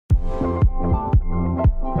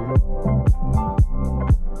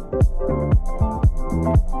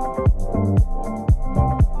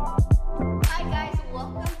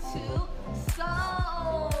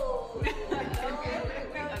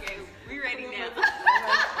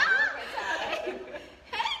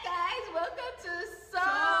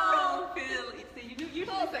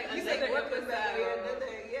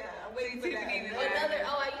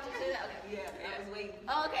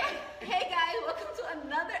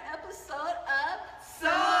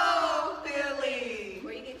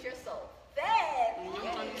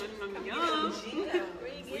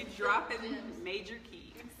Dropping major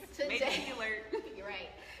keys. Today, Major key alert. You're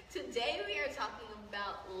right. Today we are talking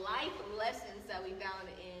about life lessons that we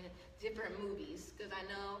found in different movies. Because I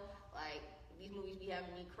know, like, these movies be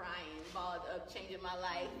having me crying, balled up, changing my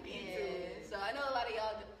life. And so I know a lot of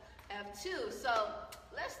y'all have too. So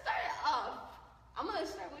let's start it off. I'm going to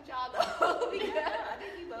start with y'all though. Yeah, I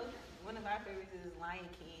think we both, one of our favorites is Lion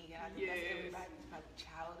King. I think that's Yes. everybody's probably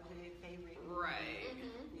childhood favorite. Right.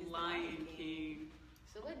 Is the Lion King.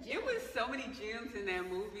 So what It gems? was so many gems in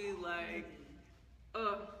that movie. Like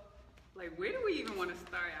where do we even want to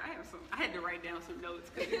start? I had to write down some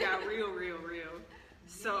notes because it got real.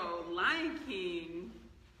 So Lion King,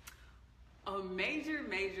 a major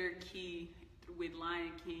key with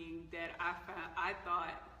Lion King that I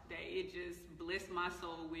thought that it just blessed my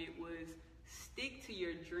soul with was stick to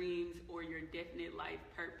your dreams or your definite life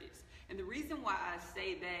purpose. And the reason why I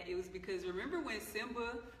say that, it was because remember when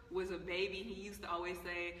Simba was a baby, he used to always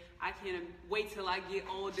say, I can't wait till I get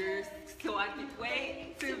older so I can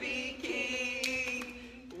wait to be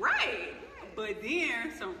king. Right. But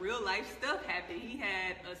then some real life stuff happened. He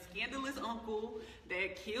had a scandalous uncle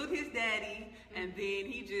that killed his daddy, and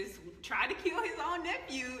then he just tried to kill his own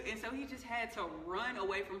nephew, and so he just had to run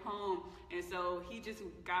away from home. And so he just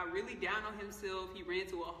got really down on himself. He ran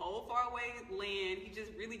to a whole faraway land. He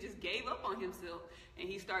just really just gave up on himself, and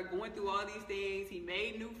he started going through all these things. He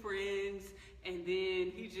made new friends, and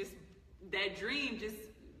then that dream just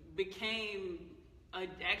became a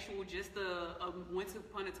once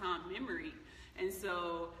upon a time memory. And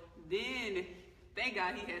so then thank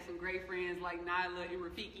God he had some great friends like Nyla and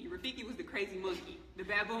Rafiki. Rafiki was the crazy monkey, the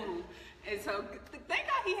baboon. And so thank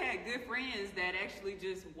God he had good friends that actually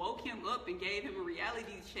just woke him up and gave him a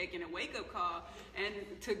reality check and a wake up call. And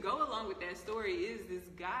to go along with that story is this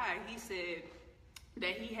guy, he said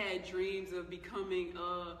that he had dreams of becoming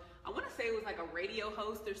I want to say it was like a radio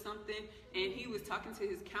host or something, and he was talking to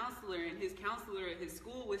his counselor, and his counselor at his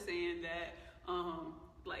school was saying that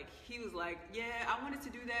he was like, yeah, I wanted to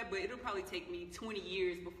do that, but it'll probably take me 20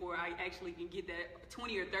 years before I actually can get that,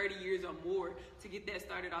 20 or 30 years or more to get that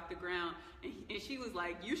started off the ground. And she was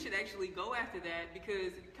like, you should actually go after that,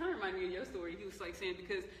 because it kind of reminded me of your story. He was like saying,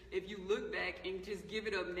 because if you look back and just give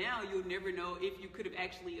it up now, you'll never know if you could have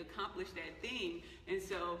actually accomplished that thing. And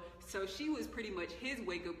so she was pretty much his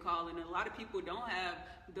wake-up call, and a lot of people don't have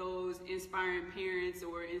those inspiring parents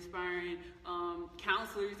or inspiring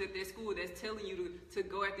counselors at their school that's telling you to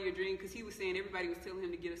go after your dream, because he was saying everybody was telling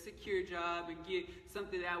him to get a secure job and get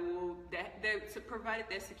something that provided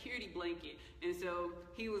that security blanket. And so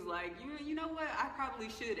he was like, you know what, I probably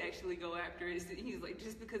should actually go after it. He's like,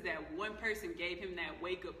 just because that one person gave him that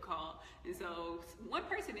wake-up call. And so one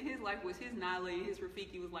person in his life was his Nala, and his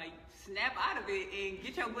Rafiki was like, snap out of it and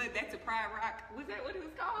get your butt back to Pride Rock. Was that what it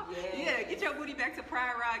was called? Yeah, get your booty back to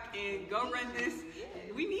Pride Rock and go run this.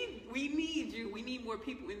 We need you. We need more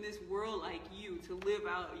people in this world like you to live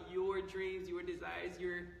out your dreams, your desires,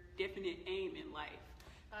 your definite aim in life.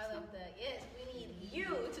 I love that. Yes, we need you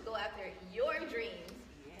to go after your dreams.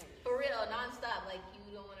 Yes. For real, nonstop. Like,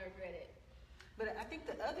 you don't want to regret it. But I think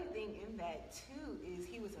the other thing in that too is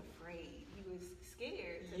he was afraid. He was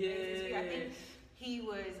scared. Yes. I think he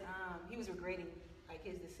was regretting like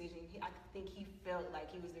his decision. I think he felt like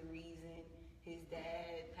he was the reason his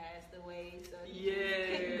dad passed away. So he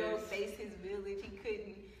couldn't go face his village. He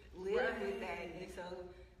couldn't live with that. And so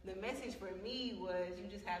the message for me was, you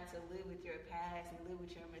just have to live with your past and live with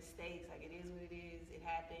your mistakes. Like, it is what it is. It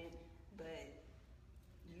happened, but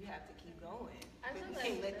you have to keep going. You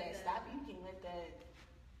can't let that stop you. You can't let that.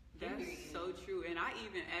 That's so true. And I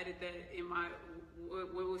even added that in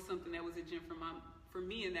what was something that was a gem for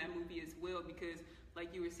me in that movie as well, because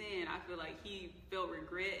like you were saying, I feel like he felt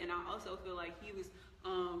regret, and I also feel like he was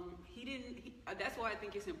that's why I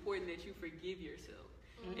think it's important that you forgive yourself.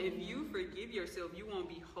 Mm-hmm. If you forgive yourself, you won't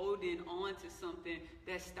be holding on to something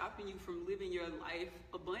that's stopping you from living your life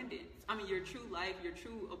abundance. I mean, your true life, your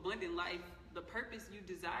true abundant life, the purpose you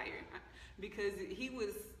desire. Because he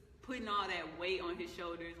was putting all that weight on his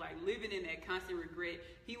shoulders, like living in that constant regret.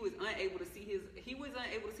 He was unable to see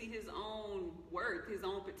his own worth, his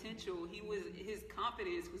own potential. His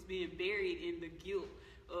confidence was being buried in the guilt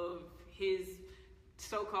of his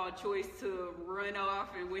so-called choice to run off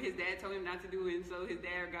and what his dad told him not to do, and so his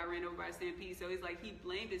dad got ran over by a stampede. So it's like he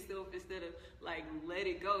blamed himself instead of like let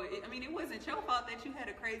it go. It wasn't your fault that you had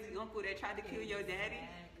a crazy uncle that tried to kill your daddy.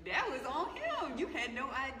 That was on him. You had no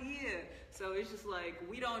idea. So it's just like,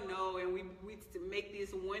 we don't know, and we make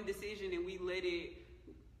this one decision and we let it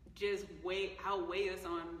just outweigh us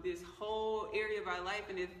on this whole area of our life.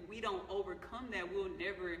 And if we don't overcome that, we'll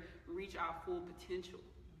never reach our full potential.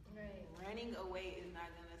 Right. Running away is not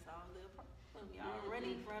gonna solve the from y'all.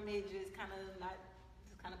 Running from it, just kind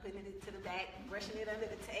of putting it to the back, brushing it under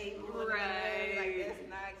the table. Right. Like, that's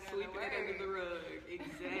not gonna Sweeping work. it under the rug.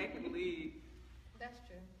 Exactly. That's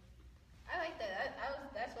true. I like that.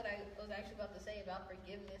 That's what I was actually about to say about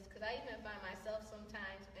forgiveness, because I even find myself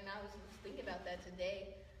sometimes, and I was just thinking about that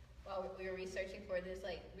today while we were researching for this,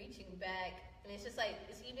 like reaching back, and it's just like,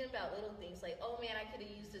 it's even about little things, like, oh man, I could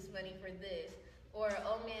have used this money for this, or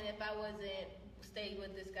oh man, if I wasn't stayed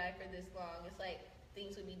with this guy for this long, it's like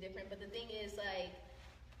things would be different. But the thing is, like,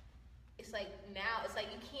 it's like now, it's like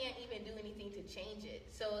you can't even do anything to change it.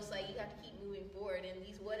 So it's like you have to keep moving forward, and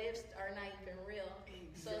these what ifs are not even real.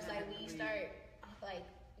 Exactly. So it's like we start like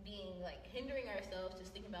being like hindering ourselves,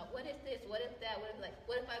 just thinking about what if this, what if that, what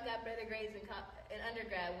if I got better grades in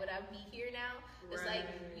undergrad, would I be here now? It's like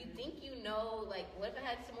you think you know, like what if I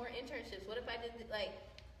had some more internships? What if I did like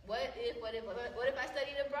what if I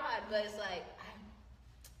studied abroad? But it's like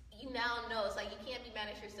you now know. It's like you can't be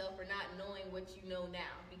mad at yourself for not knowing what you know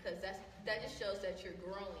now, because that just shows that you're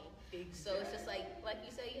growing. Exactly. So it's just like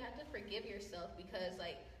you said, you have to forgive yourself, because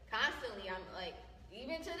like constantly I'm like,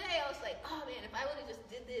 even today I was like, oh man, if I would have just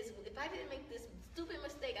did this, if I didn't make this stupid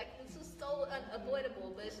mistake, this was so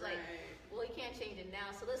unavoidable. But it's like, well, you can't change it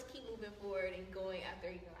now, so let's keep moving forward and going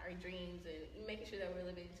after our dreams and making sure that we're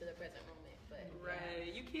living into the present moment. But,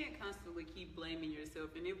 right. You can't constantly keep blaming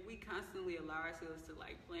yourself. And if we constantly allow ourselves to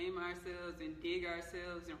like blame ourselves and dig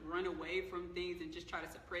ourselves and run away from things and just try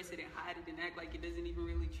to suppress it and hide it and act like it doesn't even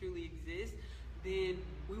really truly exist, then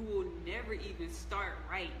we will never even start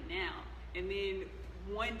right now. And then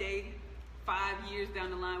one day, 5 years down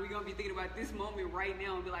the line, we're going to be thinking about this moment right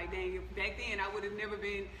now and be like, dang, if back then I would have never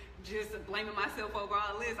been just blaming myself over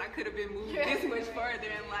all this. I could have been moving this much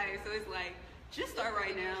further in life. So it's like, just start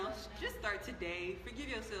right now. Just start today. Forgive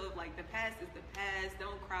yourself. Like, the past is the past.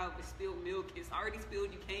 Don't cry over spilled milk. It's already spilled.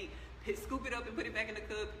 You can't scoop it up and put it back in the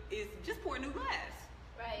cup. It's just pour a new glass.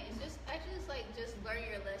 Right. It's just just learn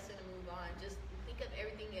your lesson and move on. Just think of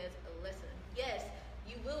everything as a lesson. Yes,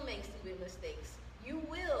 you will make stupid mistakes. You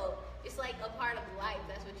will. It's like a part of life.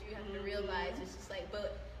 That's what you have to realize. It's just like,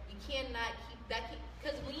 but you cannot keep that.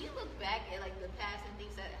 Because when you look back at like the past and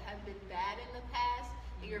things that have been bad in the past,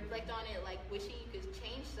 and you reflect on it, like wishing you could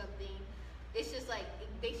change something, it's just like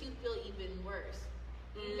it makes you feel even worse.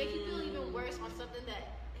 It makes you feel even worse on something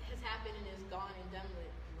that has happened and is gone and done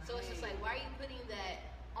with. Right. So it's just like, why are you putting that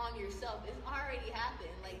on yourself? It's already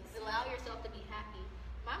happened. Like, allow yourself to be happy.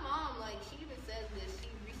 My mom, like, she even says this.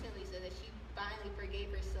 She recently said that she finally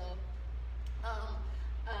forgave herself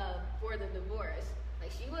for the divorce.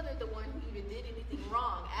 Like, she wasn't the one who even did anything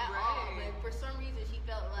wrong at all, but for some reason she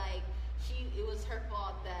felt like it was her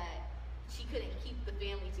fault that she couldn't keep the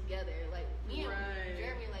family together. Like, me and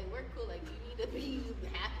Jeremy, like, we're cool. Like, you need to be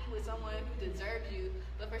happy with someone who deserves you.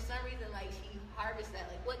 But for some reason, like, she harvests that.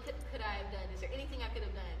 Like, what could I have done? Is there anything I could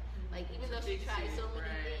have done? Like, even though she tried so many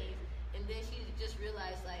things, and then she just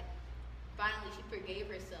realized, like, finally she forgave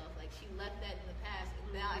herself. Like, she left that in the past,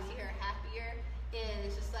 and now I see her happier. And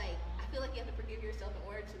it's just like, I feel like you have to forgive yourself in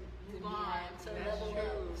order to move on, to level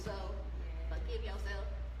up. So, forgive yourself.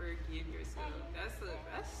 Forgive yourself.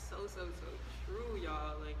 That's so true,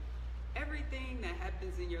 y'all. Like, everything that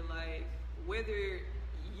happens in your life, whether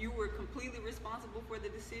you were completely responsible for the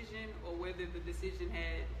decision or whether the decision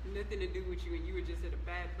had nothing to do with you and you were just at a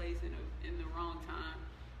bad place in the wrong time,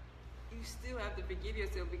 you still have to forgive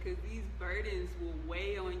yourself, because these burdens will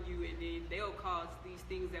weigh on you, and then they'll cause these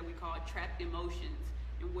things that we call trapped emotions.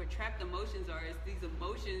 And what trapped emotions are is these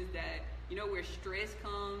emotions that, you know, where stress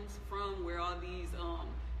comes from, where all these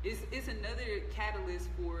it's another catalyst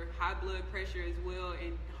for high blood pressure as well,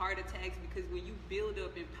 and heart attacks, because when you build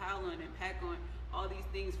up and pile on and pack on all these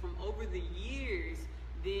things from over the years,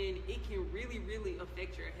 then it can really, really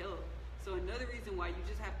affect your health. So another reason why you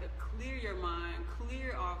just have to clear your mind,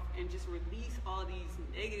 clear off, and just release all these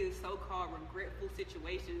negative, so-called regretful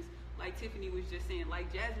situations, like Tiffany was just saying,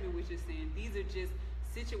 like Jasmine was just saying, these are just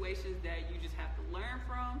situations that you just have to learn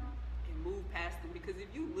from and move past them. Because if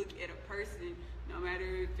you look at a person, no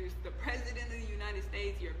matter if it's the president of the United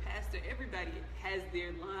States, your pastor, everybody has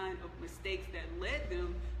their line of mistakes that led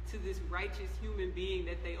them to this righteous human being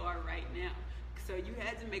that they are right now. So you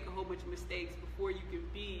had to make a whole bunch of mistakes before you can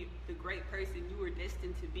be the great person you were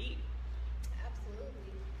destined to be.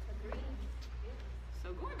 Absolutely. Agreed.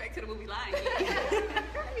 So going back to the movie Lion King.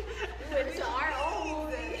 We went to our own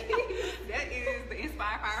movie. That is the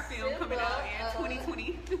Inspired Fire film coming out in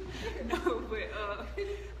 2020. No, but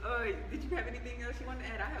did you have anything else you wanted to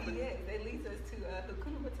add? I have Yes, that leads us to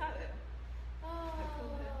Hakuna Matata.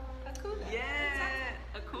 Hakuna. Yeah,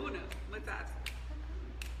 Hakuna Matata.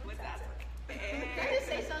 Matata. Can I just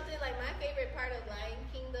say something? Like, my favorite part of Lion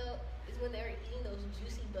King, though, is when they were eating those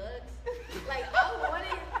juicy bugs. Like, I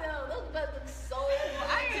wanted them. Those bugs look so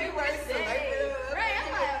They were selective. Right,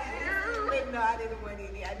 I'm like, no, I didn't want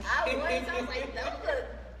any. I wanted to. I was like, those look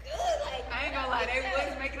good. Like, I ain't gonna lie, they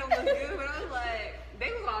was making them look good, but I was like,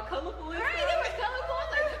 they was all colorful. Right, they were colorful. I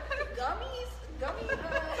was like, gummy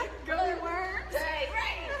worms. Right.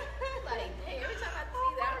 Like, hey, every time I see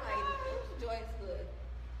that, I'm like, those joints look.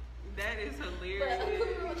 That is But a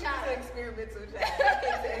hilarious. cool child. Experimental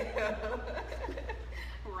child.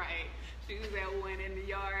 Right. She was that one in the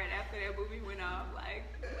yard after that movie went off, like,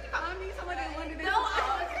 I need somebody that wanted this. No, I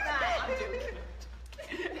was not. I'm joking.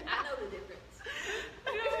 I know the difference.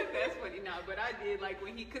 That's funny. No, but I did like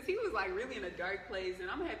when because he was like really in a dark place, and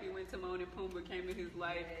I'm happy when Timon and Pumbaa came in his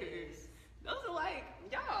life because those are like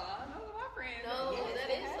y'all. Those are my friends. No, that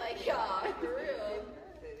is like y'all for real.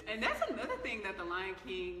 And that's another thing that the Lion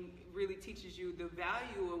King really teaches you, the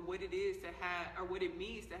value of what it is to have, or what it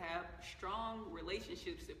means to have strong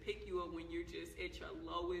relationships to pick you up when you're just at your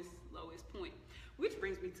lowest point. Which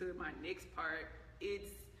brings me to my next part.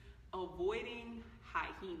 It's avoiding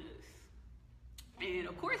hyenas. And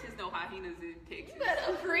of course, there's no hyenas in Texas. You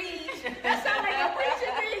better preach. That sounds like a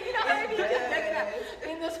preacher thing. You know what I mean? Just looking up.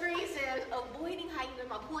 And the screen says, avoiding hyenas.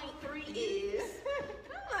 My point 3 is.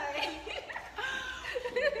 I'm like,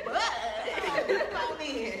 But come on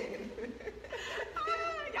in.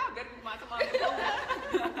 Y'all better be my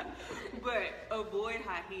Timon. But avoid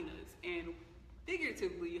hyenas. And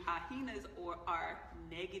figuratively, hyenas are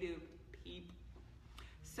negative people.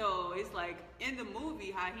 So it's like in the movie,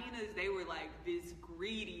 hyenas, they were like this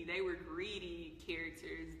greedy. They were greedy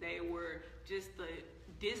characters. They were just the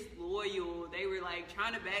disloyal. They were like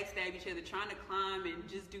trying to backstab each other, trying to climb and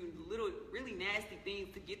just do little, really nasty things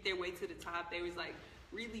to get their way to the top. They was like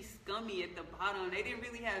really scummy at the bottom. They didn't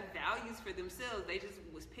really have values for themselves. They just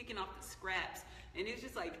was picking off the scraps. And it's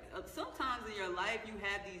just like sometimes in your life, you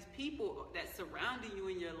have these people that surrounding you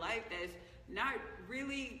in your life that's not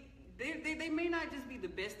really. They may not just be the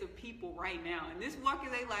best of people right now. In this walk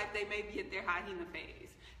of their life, they may be at their hyena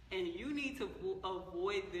phase. And you need to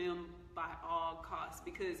avoid them by all costs.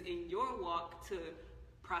 Because in your walk to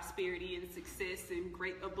prosperity and success and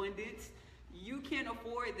great abundance, you can't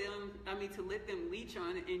afford them, to let them leech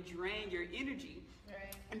on and drain your energy.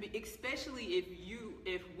 right. And especially if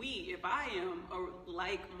I am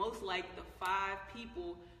most like the 5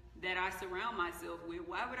 people that I surround myself with,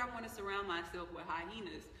 why would I want to surround myself with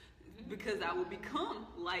hyenas? Because I will become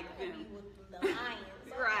like them. With the lions.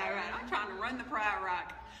 Right. I'm trying to run the Pride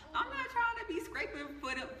Rock. I'm not trying to be scraping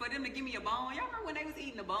for them to give me a bone. Y'all remember when they was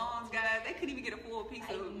eating the bones, guys? They couldn't even get a full piece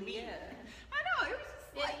of meat. Yeah. I know. It was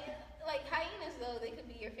just like... Like hyenas, though, they could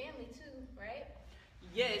be your family, too, right?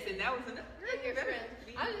 Yes, and that was another... Like your friends.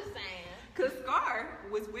 I'm just saying. Because Scar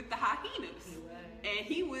was with the hyenas. And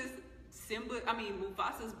he was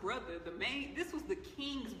Mufasa's brother. This was the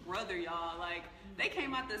king's brother, y'all. Like, they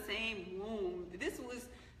came out the same womb. This was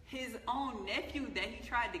his own nephew that he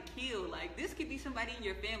tried to kill. Like, this could be somebody in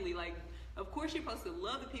your family. Like, of course you're supposed to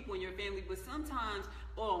love the people in your family, but sometimes,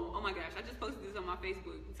 oh my gosh, I just posted this on my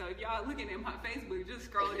Facebook. So if y'all looking at my Facebook, just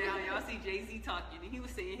scroll down, y'all see Jay-Z talking. And he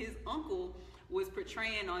was saying his uncle was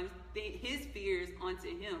portraying his fears onto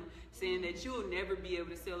him, saying that you'll never be able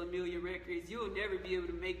to sell 1 million records, you'll never be able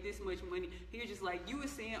to make this much money. He was just like, you were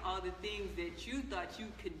saying all the things that you thought you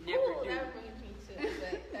could never do. That brings me to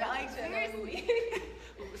but Like, seriously.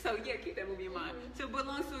 So yeah, keep that movie in mind. So, but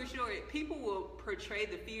long story short, people will portray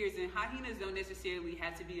the fears, and hyenas don't necessarily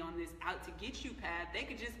have to be on this out to get you path. They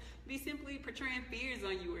could just be simply portraying fears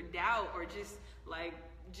on you, or doubt, or just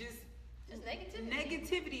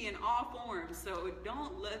negativity in all forms. So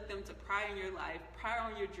don't let them to pry on your life, pry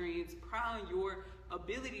on your dreams, pry on your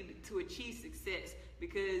ability to achieve success.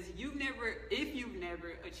 Because if you've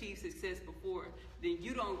never achieved success before, then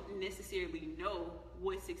you don't necessarily know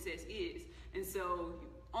what success is. And so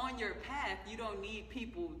on your path, you don't need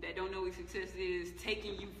people that don't know what success is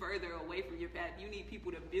taking you further away from your path. You need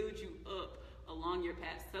people to build you up along your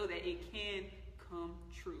path so that it can come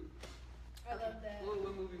true. I love that. What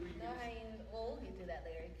movie were you No hyenas. Well, we'll get to that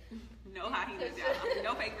later. No hyenas, y'all.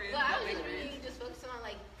 No fake friends. Well, I No was fake just friends. really just focusing on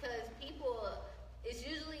because people, it's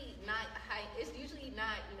usually not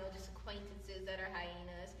just acquaintances that are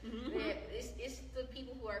hyenas. Mm-hmm. It's the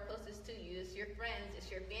people who are closest to you. It's your friends. It's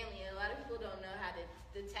your family. And a lot of people don't know how to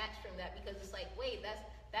detach from that because it's like, wait, that's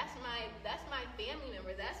my my family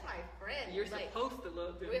member. That's my friend. You're like, supposed to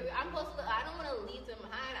love them. I'm supposed to. I don't want to leave them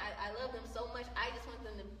behind. I love them so much. I just want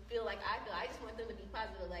them to feel like I feel. I just want them to be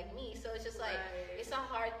positive like me. So it's just like it's a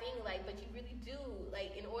hard thing. Like, but you really do.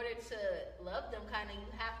 Like, in order to love them, kind of, you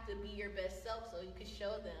have to be your best self so you can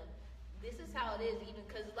show them. This is how it is, even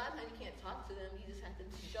because a lot of times you can't talk to them. You just have to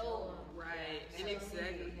show them. Right. And And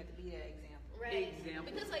exactly. You have to be that example. Right.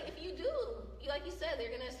 Example. Because like if you do, like you said,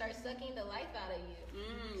 they're gonna start sucking the life out of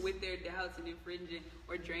you. With their doubts and infringing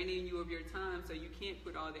or draining you of your time, so you can't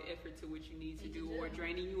put all the effort to what you need to do, or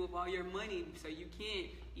draining you of all your money, so you can't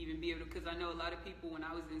even be able to. Because I know a lot of people, when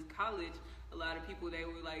I was in college, a lot of people,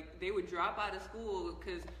 they would drop out of school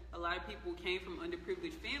because a lot of people came from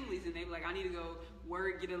underprivileged families, and they were like, I need to go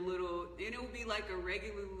work, get a little, and it would be like a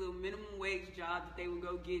regular little minimum wage job that they would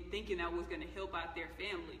go get, thinking that was going to help out their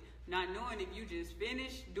family. Not knowing if you just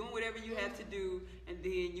finish doing whatever you have to do, and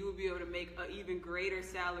then you will be able to make an even greater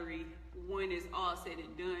salary when it's all said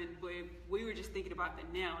and done. But we were just thinking about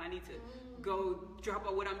the now. I need to go drop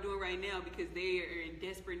out what I'm doing right now because they are in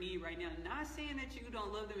desperate need right now. Not saying that you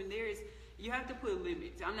don't love them, and you have to put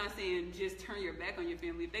limits. I'm not saying just turn your back on your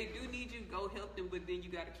family. If they do need you, go help them, but then you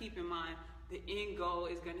got to keep in mind the end goal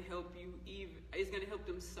is going to help you it's going to help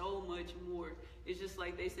them so much more. It's just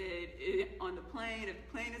like they said on the plane, if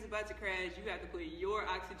the plane is about to crash, you have to put your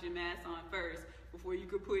oxygen mask on first before you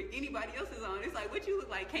could put anybody else's on. It's like, what you look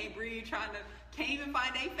like, can't breathe, can't even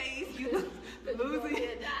find their face, you losing,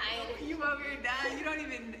 you over here dying, you don't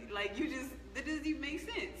even, like, that doesn't even make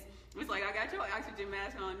sense. It's like, I got your oxygen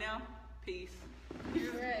mask on now, peace.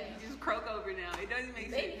 You just croak over now. It doesn't make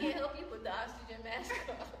sense. Maybe can't help you put the oxygen mask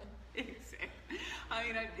on. Exactly. I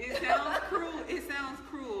mean, it sounds cruel. It sounds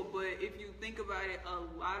cruel, but if you think about it,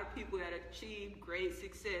 a lot of people that achieve great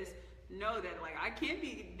success know that, like, I can't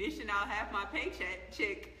be dishing out half my paycheck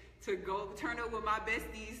to go turn over my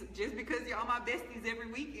besties just because y'all my besties every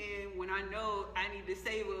weekend when I know I need to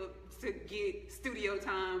save up to get studio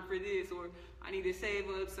time for this, or I need to save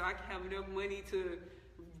up so I can have enough money to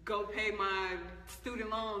go pay my student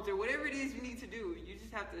loans, or whatever it is you need to do. You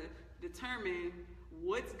just have to determine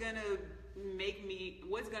what's gonna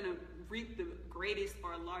reap the greatest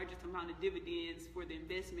or largest amount of dividends for the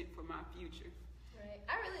investment for my future. Right.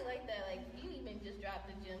 I really like that. Like, you even just dropped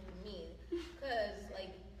the gem for me, because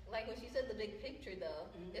like when she said the big picture, though,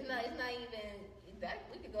 it's not even that.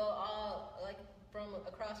 We could go all like from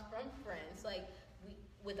friends. Like,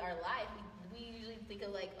 with our life, we usually think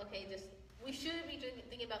of like, okay, we should be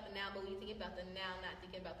thinking about the now, but we think about the now, not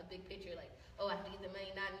thinking about the big picture. Like, oh, I have to get the money,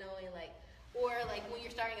 not knowing like. Or like when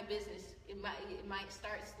you're starting a business, it might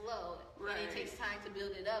start slow, and it takes time to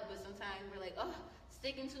build it up. But sometimes we're like, oh, it's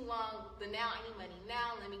taking too long. But now I need money.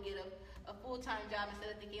 Now let me get a full-time job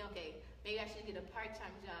instead of thinking, okay, maybe I should get a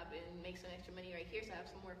part-time job and make some extra money right here so I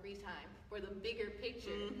have some more free time for the bigger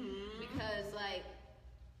picture. Because like,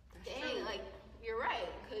 dang, like you're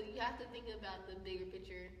right, because you have to think about the bigger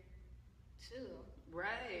picture too.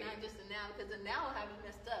 Right. Not just the now, because the now will have you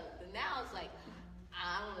messed up. The now is like,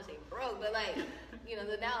 I don't want to say broke, but like,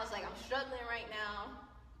 the now it's like, I'm struggling right now.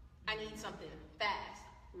 I need something fast.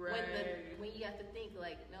 Right. When you have to think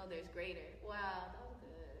like, no, there's greater. Wow, that was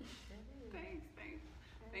good. Thanks.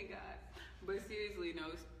 Thank God. But seriously,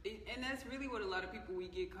 and that's really what a lot of people, we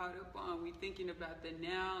get caught up on. We thinking about the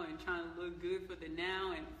now and trying to look good for the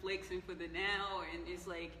now and flexing for the now, and it's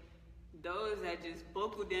like, those that just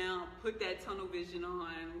buckle down, put that tunnel vision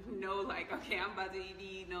on, know like, okay, I'm about to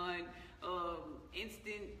be eating on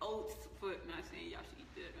instant oats. Not saying y'all should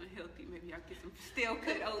eat that unhealthy. Maybe y'all get some stale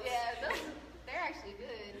cut oats. Yeah, they're actually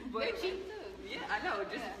good. But they're cheap too. Yeah, I know.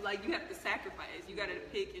 Just like you have to sacrifice. You got to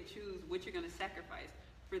pick and choose what you're going to sacrifice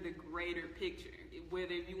for the greater picture.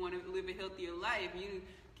 Whether you want to live a healthier life, you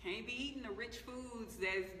can't be eating the rich foods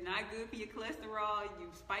that's not good for your cholesterol. You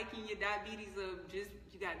spiking your diabetes up.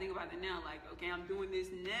 You got to think about it now. Like, okay, I'm doing this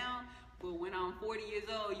now. But when I'm 40 years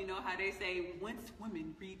old, you know how they say, once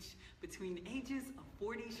women reach between the ages of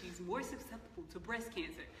 40, she's more susceptible to breast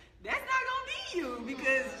cancer. That's not going to be you,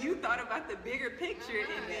 because you thought about the bigger picture,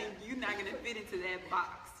 and then you're not going to fit into that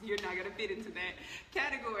box. You're not going to fit into that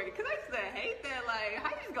category. Because I used to hate that. Like,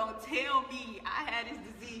 how you just going to tell me I had this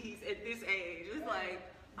disease at this age? It's like,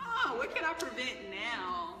 oh, what can I prevent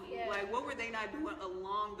now? Yeah. Like, what were they not doing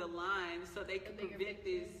along the line so they could prevent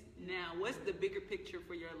this now? What's the bigger picture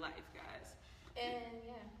for your life, guys? And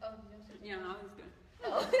I was good.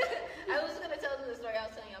 Oh, I was gonna tell them the story I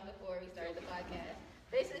was telling y'all before we started the podcast.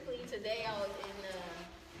 Basically, today I was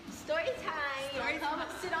in story time. Come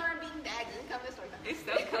sit on our bean bags and come to story time. It's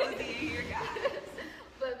so cozy in here, guys.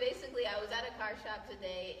 But basically, I was at at a car shop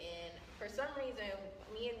today, and for some reason,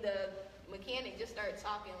 me and the mechanic just started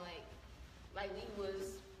talking like we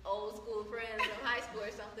was old school friends from high school or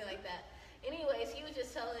something like that. Anyways, he was just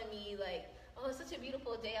telling me like, oh, it's such a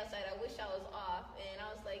beautiful day outside. I wish I was off. And I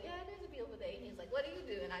was like, yeah, it is a beautiful day. And he's like, what do you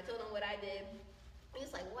do? And I told him what I did. He's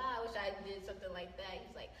like, wow, I wish I did something like that.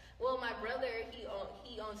 He's like, well, my brother, he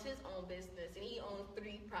owns his own business, and he owns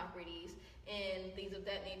 3 properties and things of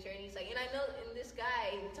that nature. And he's like, and I know, and this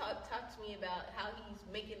guy talked to me about how he's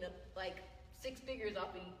making like 6 figures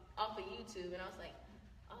off of YouTube. And I was like,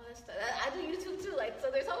 oh, I do YouTube too, like, so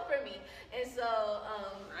there's hope for me. And so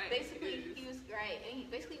basically he was right, and he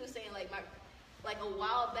basically was saying like a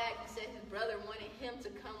while back, he said his brother wanted him to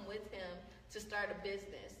come with him to start a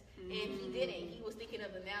business, and he didn't. He was thinking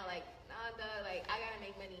of the now, like, nah, dog, like I gotta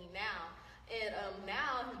make money now. And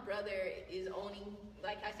now his brother is owning,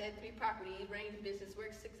 like I said, 3 properties, running the business,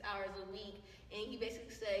 works 6 hours a week, and he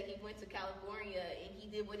basically said he went to California and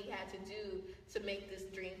he did what he had to do to make this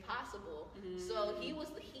dream possible. So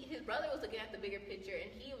his brother was looking at the bigger picture,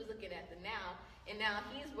 and he was looking at the now. And now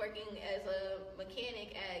he's working as a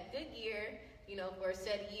mechanic at Goodyear, you know, for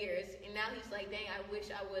said years. And now he's like, dang, I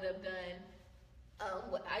wish I would have done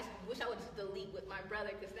I wish I would just delete with my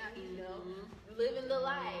brother, because now he's, you know, living the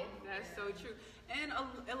life. That's so true. And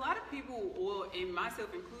a lot of people, well, and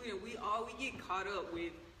myself included, we get caught up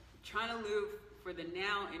with trying to live for the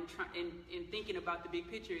now and thinking about the big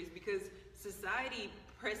picture. Is because society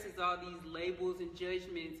presses all these labels and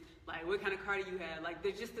judgments, like what kind of car do you have? Like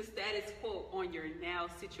they're just the status quo on your now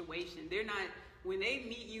situation. They're not, when they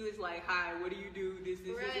meet you, it's like, hi, what do you do? This.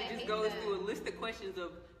 It just goes through a list of questions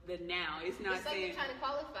of the now. It's not like saying they're trying to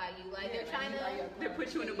qualify you. Like they're trying to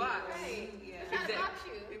put you in a box. Right. Yeah. They're trying to box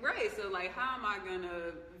you. Right. So like, how am I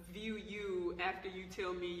gonna view you after you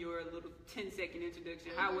tell me your little 10-second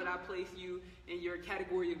introduction? How would I place you in your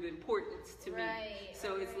category of importance to me?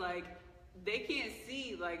 So it's like they can't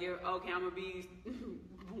see like, okay, I'm gonna be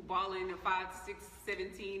balling 5, 6,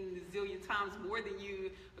 17 zillion times more than you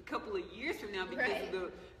a couple of years from now, because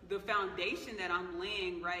of the foundation that I'm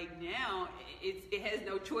laying right now. It has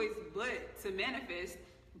no choice but to manifest,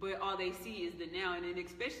 but all they see is the now. And then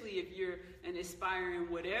especially if you're an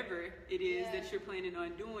aspiring whatever it is that you're planning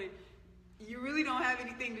on doing, you really don't have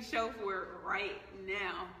anything to show for it right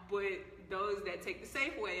now. But those that take the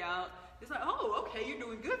safe way out, it's like, oh, okay, you're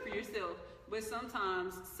doing good for yourself. But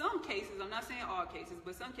sometimes, some cases, I'm not saying all cases,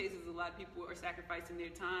 but some cases, a lot of people are sacrificing their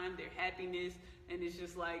time, their happiness, and it's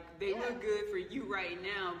just like, they look good for you right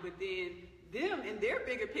now, but then them in their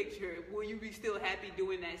bigger picture, will you be still happy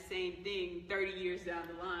doing that same thing 30 years down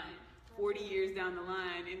the line, 40 years down the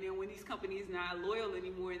line? And then when these companies not loyal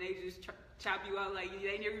anymore and they just chop you out like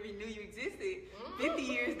they never even knew you existed, 50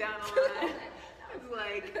 years down the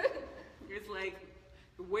line, it's like,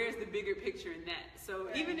 where's the bigger picture in that? So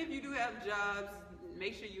even if you do have jobs,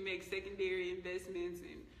 make sure you make secondary investments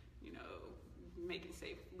and, you know, making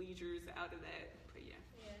safe leisures out of that. But yeah.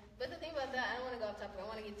 But the thing about that, I don't want to go off topic. I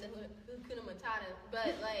want to get to Hakuna Matata.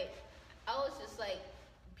 But like, I was just like,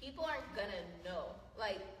 people aren't gonna know.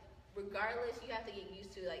 Like, regardless, you have to get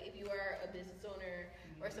used to, like, if you are a business owner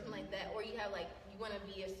or something like that, or you have like, you want to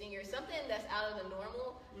be a singer, something that's out of the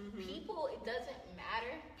normal. People, it doesn't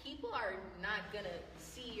matter. People are not gonna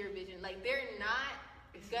see your vision. Like, they're not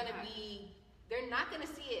gonna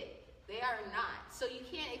see it. They are not. So you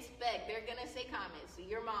can't expect, they're gonna say comments. So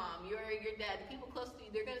your mom, your dad, the people close to you,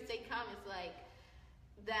 they're gonna say comments like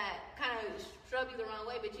that kind of shrub you the wrong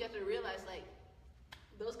way, but you have to realize, like,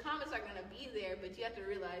 those comments are gonna be there, but you have to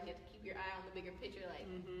realize you have to keep your eye on the bigger picture, like,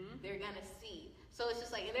 they're gonna see. So it's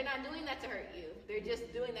just like, and they're not doing that to hurt you. They're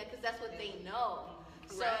just doing that because that's what they know.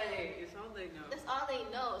 So it's all they know. That's all they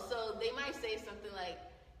know. So they might say something like,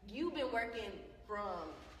 you've been working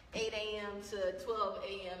from 8 a.m. to 12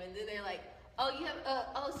 a.m. and then they're like, oh, you have,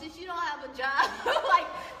 since you don't have a job,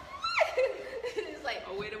 like, it's like,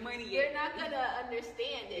 oh, where the money is. You're not gonna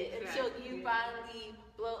understand it until you finally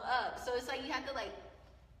blow up. So it's like, you have to, like,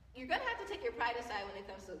 you're gonna have to take your pride aside when it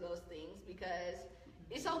comes to those things, because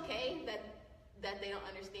it's okay that they don't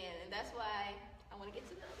understand, and that's why I want to get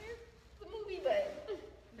to the movie, but.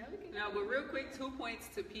 Now, but real quick, 2 points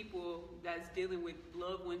to people that's dealing with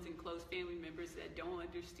loved ones and close family members that don't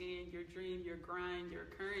understand your dream, your grind, your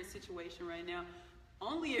current situation right now.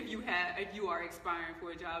 Only if you are aspiring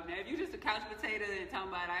for a job. Now, if you're just a couch potato and talking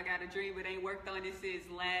about, I got a dream but ain't worked on it since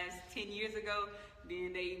last 10 years ago,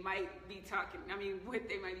 then they might be talking, what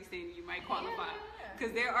they might be saying, you might qualify.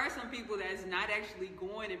 Because there are some people that's not actually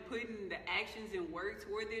going and putting the actions and work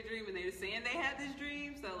toward their dream, and they're saying they have this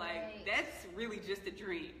dream, so like, that's really just a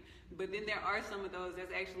dream. But then there are some of those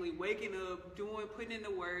that's actually waking up, putting in the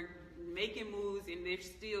work, making moves and they're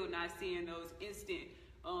still not seeing those instant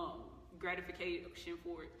gratification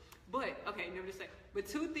for it. But, okay, never to say. But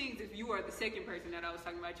two things, if you are the second person that I was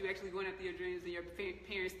talking about, you actually going after your dreams and your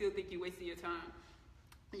parents still think you wasted your time.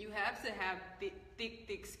 You have to have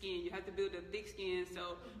thick skin. You have to build a thick skin.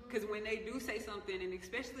 So, because when they do say something, and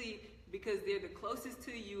especially because they're the closest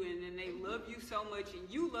to you and then they love you so much and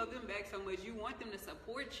you love them back so much, you want them to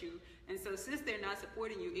support you. And so since they're not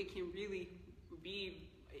supporting you, it can really be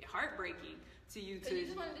heartbreaking to you. So you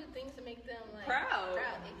just want to do things to make them like proud.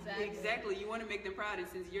 Exactly. You want to make them proud, and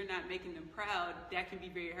since you're not making them proud, that can be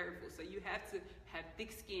very hurtful. So you have to have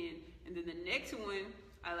thick skin. And then the next one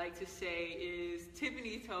I like to say is,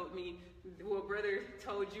 Tiffany told me, well, brother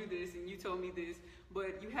told you this and you told me this,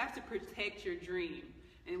 but you have to protect your dream.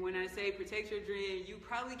 And when I say protect your dream, you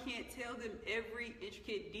probably can't tell them every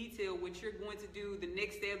intricate detail what you're going to do, the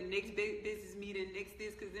next step, next business meeting, next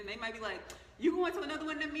this, because then they might be like, you going to another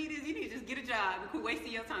one of them meetings, you need to just get a job and quit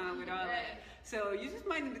wasting your time with all that. So you just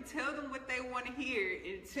might need to tell them what they want to hear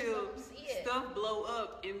until stuff blow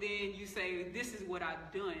up, and then you say, this is what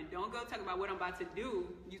I've done. Don't go talk about what I'm about to do.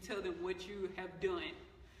 You tell them what you have done.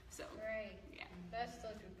 So, yeah. That's so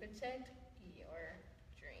true. Protect your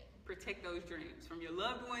dream. Protect those dreams from your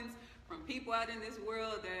loved ones, from people out in this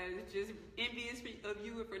world that is just envious of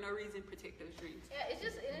you for no reason. Protect those dreams. Yeah, it's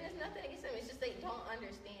nothing against them. It's just they don't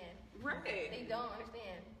understand. Right. They don't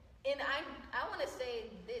understand. And I want to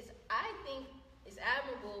say this. I think it's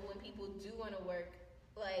admirable when people do want to work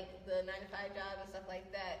like the 9-to-5 job and stuff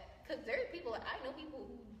like that. Because there are people, I know people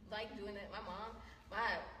who like doing that. My mom,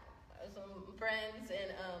 some friends,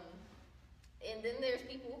 and then there's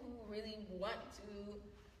people who really want to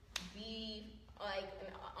be like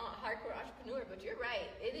a hardcore entrepreneur. But you're right.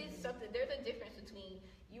 It is something, there's a difference between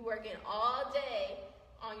you working all day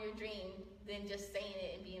on your dream than just saying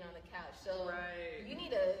it and being on the couch. So you need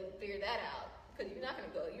to figure that out, because you're not going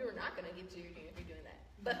to get to your dream if you're doing that.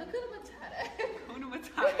 But Hakuna Matata. Hakuna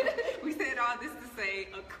Matata. We said all this to say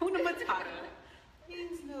Hakuna Matata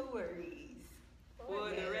means no worries for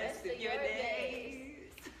the rest of your days.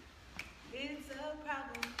 It's a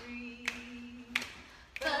problem-free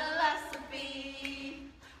philosophy.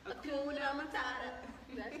 Hakuna Matata.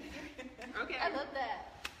 Okay. I love that.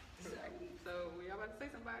 So we all about to say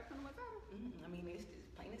something about Hakuna Matata? I mean, it's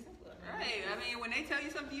just plain and simple. Right. I mean, when they tell you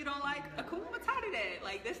something you don't like, Hakuna Matata that.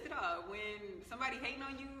 Like, that's it all. When somebody hating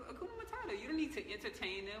on you, Hakuna Matata. You don't need to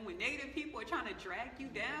entertain them. When negative people are trying to drag you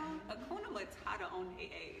down, Hakuna Matata on their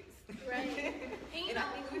ass. Right. And I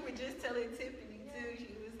think we were just telling Tiffany, too.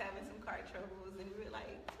 She was having some car troubles, and we were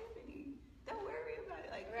like, Tiffany, don't worry about it.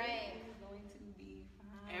 Like, everything's going to be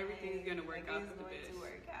fine. Everything's going to work out for the best. It's going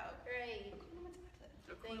to work out. Right.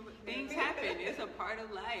 Things happen. It's a part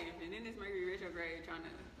of life. And then this Mercury retrograde trying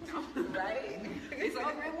to, right? It's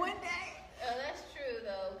over in one day. Oh, that's true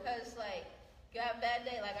though, because like you have a bad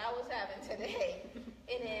day like I was having today,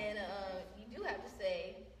 and then you do have to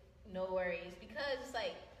say no worries, because it's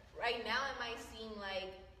like right now it might seem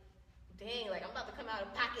like, dang, like I'm about to come out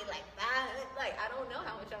of pocket like that. Like I don't know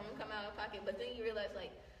how much I'm gonna come out of pocket, but then you realize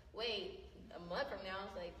like, wait, a month from now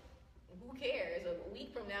it's like, who cares? A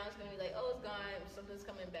week from now it's gonna be like, oh, it's gone, something's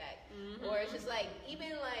coming back. Or it's just like,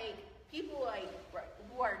 even like people like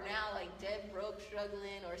who are now like dead broke,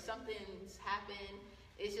 struggling, or something's happened.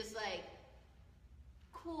 It's just like,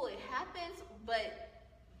 cool, it happens, but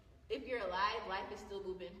if you're alive, life is still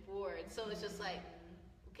moving forward. So it's just like,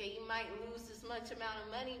 okay, you might lose this much amount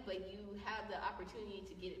of money, but you have the opportunity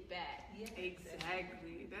to get it back. Yeah,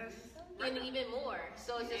 exactly. That's and even more.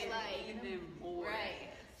 So it's just like even more.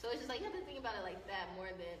 Right. So it's just like, you have to think about it like that more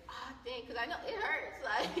than, dang, because I know it hurts,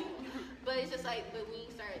 like, but it's just like, but when you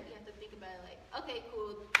start, you have to think about it like, okay,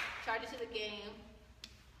 cool, charge it to the game,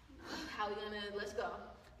 how we gonna, let's go.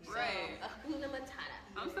 Right. So, Hakuna Matata.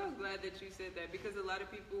 I'm so glad that you said that, because a lot of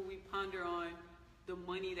people, we ponder on the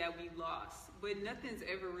money that we lost, but nothing's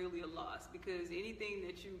ever really a loss, because anything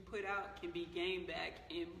that you put out can be gained back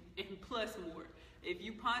and plus more. If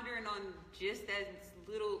you pondering on just that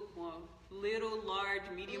little, large,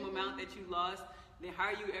 medium amount that you lost, then how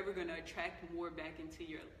are you ever going to attract more back into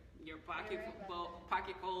your pocket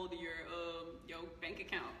fold, your bank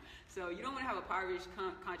account? So you don't want to have a poverty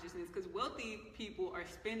consciousness, because wealthy people are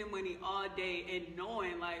spending money all day and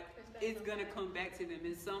knowing like it's going to come back to them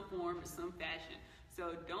in some form or some fashion.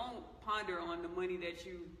 So don't ponder on the money that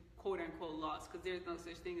you quote unquote lost, because there's no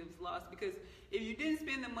such thing as lost. Because if you didn't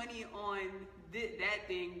spend the money on did that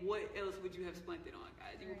thing, what else would you have spent it on,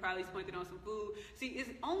 guys? You would probably spent it on some food. See, it's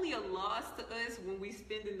only a loss to us when we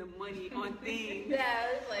spending the money on things.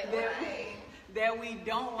 Yeah, it's like, that we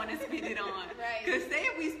don't want to spend it on. Right. Because say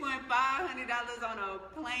if we spent $500 on a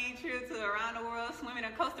plane trip to around the world, swimming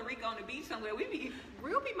in Costa Rica on the beach somewhere, we'll be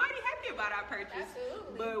mighty happy about our purchase.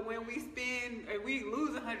 Absolutely. But when we we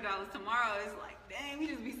lose $100 tomorrow, it's like, dang, we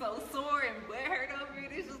just be so sore and butthurt over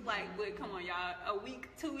it. It's just like, but come on, y'all,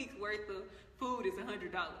 2 weeks worth of food is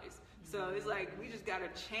 $100. So it's like, we just gotta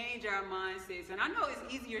change our mindsets. And I know it's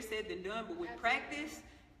easier said than done, but with practice,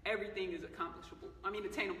 everything is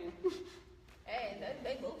attainable. Hey,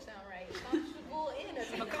 they both sound right. Accomplishable and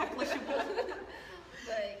accomplishable.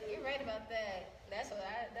 But you're right about that. That's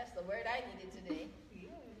the word I needed today.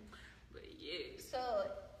 But yeah. So,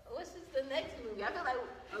 what's the next movie? I feel like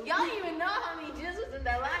y'all don't even know how many gems was in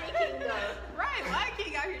that Lion King though. Right, Lion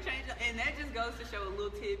King out here changing, and that just goes to show a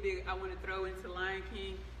little tidbit I want to throw into Lion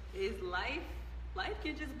King is life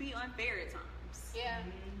can just be unfair at times. Yeah.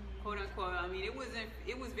 Quote unquote. I mean, it was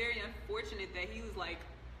very unfortunate that he was like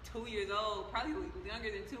 2 years old, probably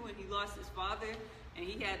younger than 2, and he lost his father, and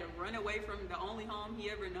he had to run away from the only home he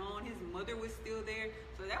ever known. His mother was still there,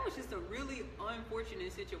 so that was just a really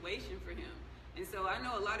unfortunate situation for him. And so I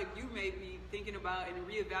know a lot of you may be thinking about and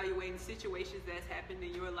reevaluating situations that's happened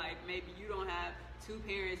in your life. Maybe you don't have 2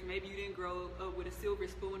 parents, maybe you didn't grow up with a silver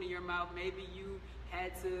spoon in your mouth, maybe you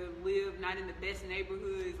had to live not in the best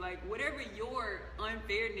neighborhoods, like whatever your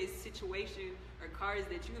unfairness situation or cards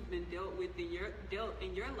that you have been dealt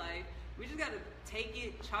in your life, we just gotta take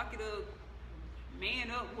it, chalk it up, man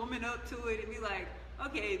up, woman up to it, and be like,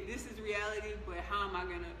 okay, this is reality, but how am I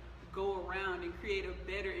gonna go around and create a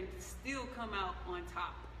better and still come out on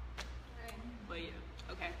top? Right. But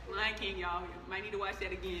yeah, okay, Lion King, y'all, you might need to watch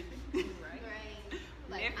that again. Right.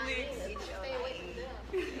 Like, Netflix. Stay away from them.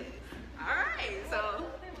 All right, so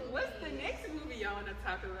what's the next movie y'all want to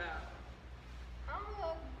talk about? I'm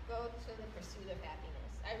gonna go to The Pursuit of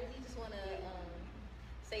Happiness. I really just want to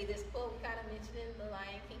say this quote. We kind of mentioned in The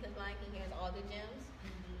Lion King, because Lion King has all the gems.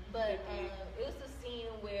 But it was the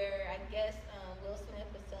scene where I guess Will Smith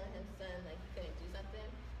was telling his son like he couldn't do something,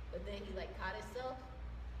 but then he like caught himself,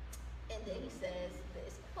 and then he says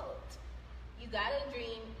this quote: "You got a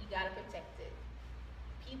dream, you gotta protect it.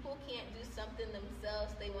 People can't do something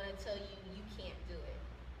themselves, they want to tell you you can't do it.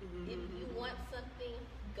 If you want something,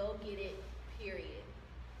 go get it, period."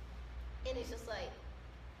 And it's just like,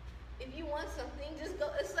 if you want something, just go.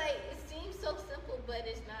 It's like, it seems so simple, but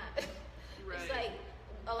it's not. Right. It's like,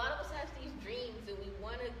 a lot of us have these dreams and we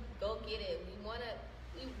want to go get it. We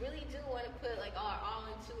really do want to put like our all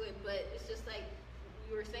into it, but it's just like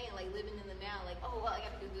you were saying, like living in the now, like, oh, well, I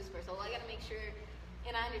got to do this first. Oh, well, I got to make sure.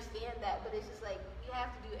 And I understand that, but it's just like, you have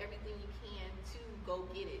to do everything you can to go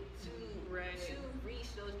get it, to reach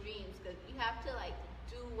those dreams, because you have to like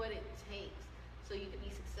do what it takes so you can be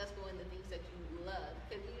successful in the things that you love.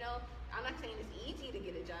 Because, you know, I'm not saying it's easy to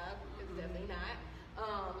get a job, it's definitely not,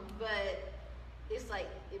 but it's like,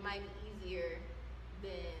 it might be easier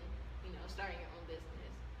than, you know, starting your own business,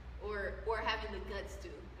 or having the guts to.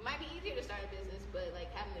 It might be easier to start a business, but like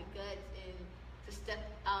having the guts and to step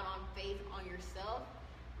out on faith on yourself,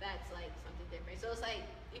 that's like something different. So it's like,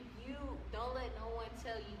 if you don't let no one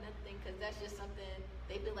tell you nothing, because that's just something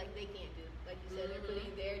they feel like they can't do. Like you said, they're putting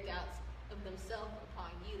their doubts of themselves upon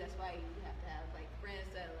you. That's why you have to have like friends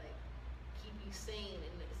that like keep you sane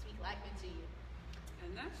and speak life into you.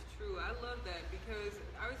 And that's true. I love that, because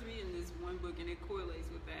I was reading this one book and it correlates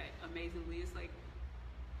with that amazingly. It's like,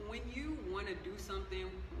 when you want to do something,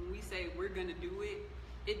 when we say we're going to do it,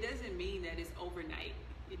 it doesn't mean that it's overnight.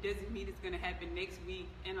 It doesn't mean it's going to happen next week.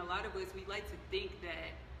 And a lot of us, we like to think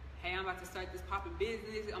that, hey, I'm about to start this popping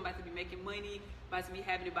business, I'm about to be making money, about to be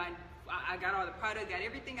having to buy, I got all the product, got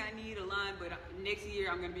everything I need aligned, but next year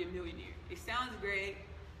I'm going to be a millionaire. It sounds great.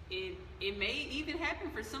 It may even happen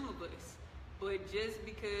for some of us. But just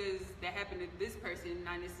because that happened to this person,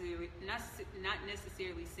 not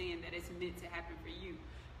necessarily saying that it's meant to happen for you.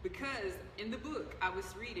 Because in the book I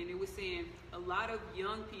was reading, it was saying a lot of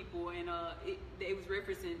young people, and it was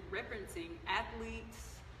referencing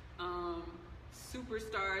athletes,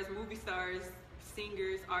 superstars, movie stars,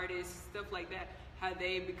 singers, artists, stuff like that, how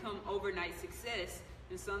they become overnight success,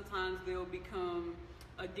 and sometimes they'll become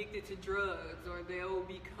addicted to drugs, or they'll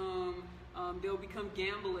become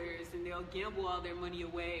gamblers, and they'll gamble all their money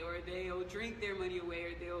away, or they'll drink their money away,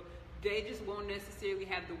 or they just won't necessarily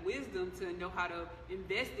have the wisdom to know how to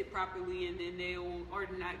invest it properly, and then or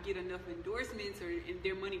not get enough endorsements, and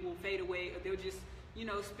their money will fade away, or they'll just, you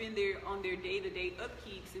know, spend on their day-to-day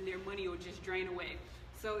upkeeps, and their money will just drain away.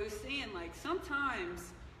 So it's saying, like,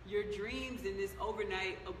 sometimes your dreams and this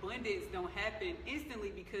overnight abundance don't happen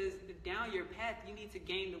instantly, because down your path you need to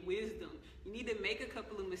gain the wisdom. You need to make a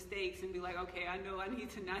couple of mistakes and be like, okay, I know I need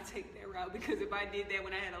to not take that route, because if I did that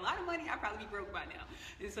when I had a lot of money, I'd probably be broke by now.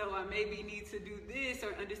 And so I maybe need to do this,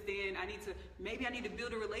 or understand I need to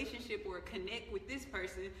build a relationship or connect with this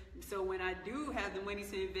person, so when I do have the money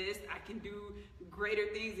to invest, I can do greater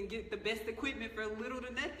things and get the best equipment for little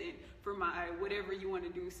to nothing for my whatever you want to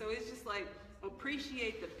do. So it's just like,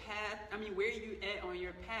 appreciate the path, where you at on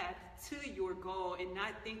your path to your goal, and not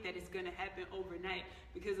think that it's going to happen overnight,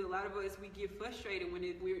 because a lot of us, we get frustrated when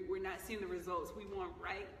we're not seeing the results we want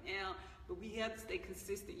right now. But we have to stay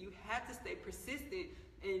consistent. You have to stay persistent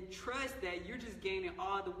and trust that you're just gaining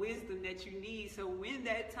all the wisdom that you need, so when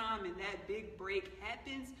that time and that big break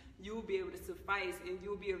happens, you'll be able to suffice, and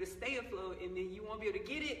you'll be able to stay afloat, and then you won't be able to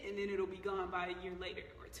get it, and then it'll be gone by a year later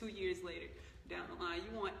or 2 years later down the line.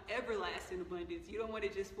 You want everlasting abundance. You don't want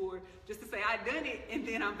it just to say, I done it, and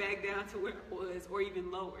then I'm back down to where I was, or even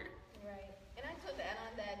lower. Right. And I told to add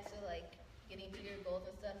on that to like getting to your goals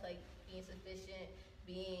and stuff, like being sufficient,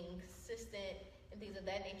 being consistent, and things of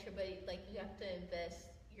that nature. But like, you have to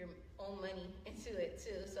invest your own money into it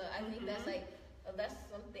too. So I think that's like, that's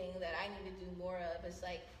something that I need to do more of. It's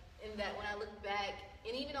like, in that when I look back,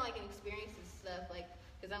 and even though I can experience this stuff, like,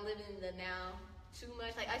 because I'm living in the now too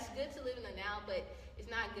much. Like, it's good to live in the now, but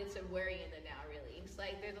it's not good to worry in the now, really. It's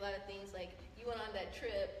like, there's a lot of things, like, you went on that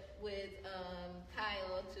trip with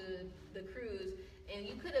Kyle to the cruise, and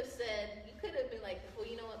you could have been like, well,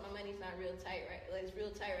 you know what, my money's not real tight, right? Like, it's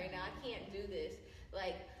real tight right now. I can't do this.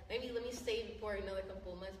 Like, maybe let me save for another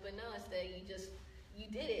couple of months. But no, instead, you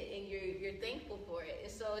did it, and you're thankful for it.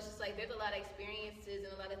 And so it's just like, there's a lot of experiences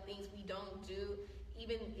and a lot of things we don't do,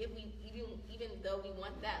 even though we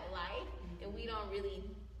want that life, and we don't really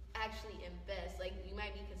actually invest. Like, you might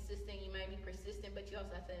be consistent, you might be persistent, but you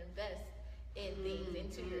also have to invest in things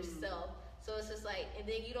into yourself. So it's just like, and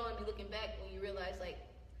then you don't want to be looking back when you realize, like,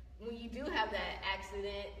 when you do have that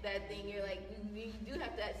accident, that thing, you're like, you do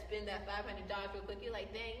have to spend that $500 real quick. You're like,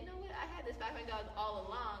 dang, you know what? I had this $500 all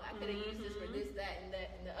along. I could have used this for this, that, and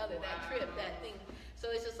the other, that trip, that thing. So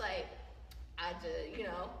it's just like, I just,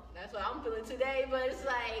 that's what I'm feeling today. But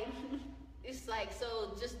it's like,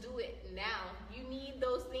 so just do it now. You need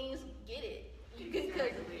those things, get it.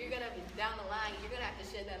 Because you're going to be down the line, you're going to have to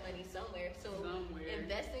shed that money somewhere. So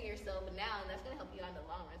invest in yourself now, and that's going to help you out in the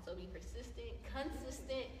long run. So be persistent,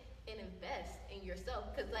 consistent, and invest in yourself.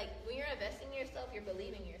 Because, like, when you're investing in yourself, you're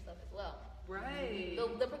believing in yourself as well. Right.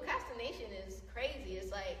 The procrastination is crazy.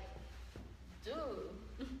 It's like, dude,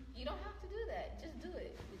 you don't have to do that. Just do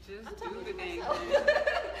it. Just do the dang thing.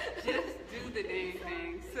 Just do the dang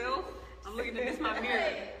thing. So, I'm looking at this my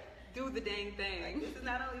mirror. Do the dang thing. Like, this is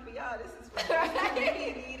not only for y'all, this is for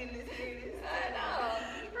me needing this serious. I know.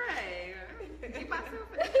 Right. Keep myself in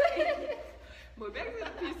the face. But back to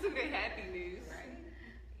the pursuit of happiness. Right.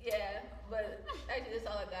 Yeah, but actually that's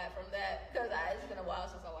all I got from that, because it's been a while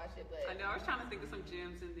since I watched it. But I know, I was trying to think of some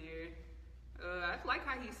gems in there. I like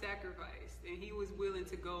how he sacrificed, and he was willing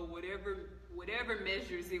to go whatever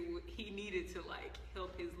measures he needed to, like,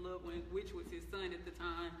 help his loved one, which was his son at the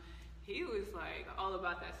time. He was like all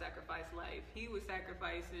about that sacrifice life. He was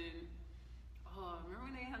sacrificing. Oh, remember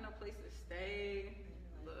when they had no place to stay?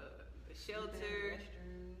 The shelter,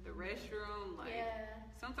 the restroom. Like,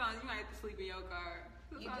 sometimes you might have to sleep in your car.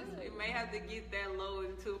 Sometimes you may have to get that low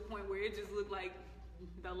to a point where it just looked like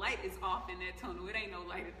the light is off in that tunnel. It ain't no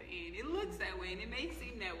light at the end. It looks that way, and it may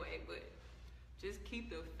seem that way, but just keep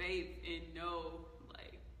the faith and know,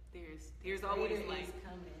 like, there's always light.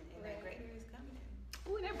 Coming, and that greater is coming.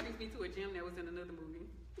 Ooh, that brings me to a gem that was in another movie.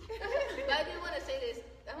 But I do want to say this.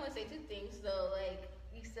 I want to say two things though. Like,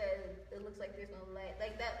 you said, it looks like there's no light.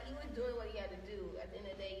 Like, that he was doing what he had to do. At the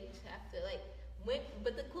end of the day, you just have to, like,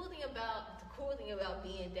 but the cool thing about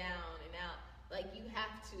being down and out, like, you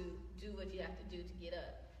have to do what you have to do to get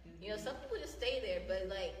up. You know, some people just stay there, but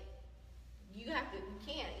like, you're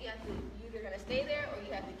either gonna stay there or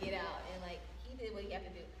you have to get out. And like, he did what he had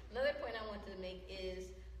to do. Another point I want to make is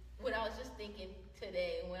what I was just thinking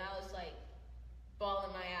today when I was like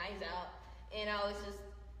bawling my eyes out, and I was just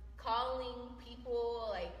calling people,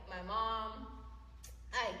 like my mom.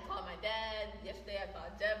 I called my dad yesterday. I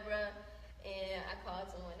called Deborah, and I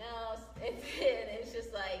called someone else, and then it's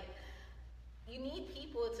just like, you need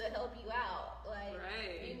people to help you out. Like,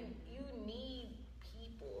 right. you need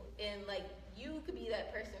people, and like, you could be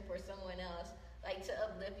that person for someone else, like, to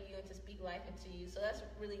uplift you and to speak life into you. So that's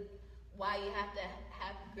really why you have to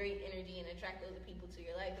have great energy and attract other people to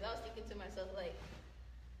your life. Because I was thinking to myself, like,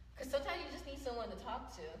 Because sometimes you just need someone to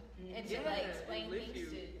talk to and to like explain things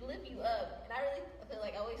you. to lift you up. And I really feel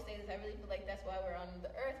like, I always say this, I really feel like that's why we're on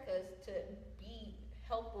the earth, because to be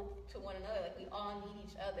helpful to one another, like we all need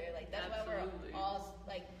each other. Like that's Absolutely. why we're all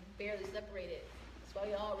like barely separated. That's why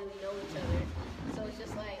we all really know each other. So it's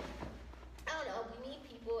just like, I don't know, we need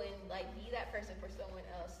people and like be that person for someone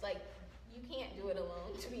else. Like you can't do it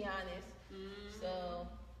alone, to be honest. So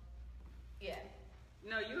yeah.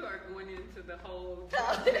 No, you are going into the whole.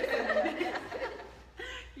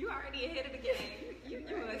 You already ahead of the game. You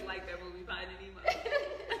must like that movie, Finding Nemo.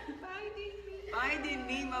 Finding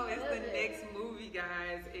Nemo is the next movie,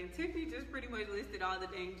 guys. And Tiffany just pretty much listed all the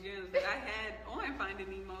dang gems that I had on Finding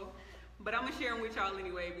Nemo. But I'm going to share them with y'all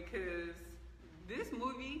anyway, because this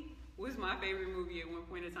movie was my favorite movie at one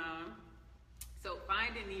point in time. So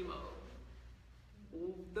Finding Nemo.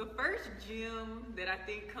 The first gem that I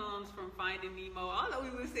think comes from Finding Nemo, although we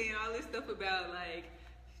were saying all this stuff about like,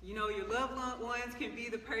 you know, your loved ones can be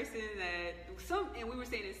the person that and we were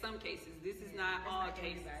saying in some cases, this is not all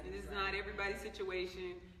cases. This is not everybody's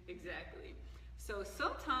situation. Exactly. So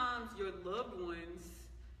sometimes your loved ones,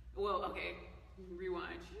 well, okay,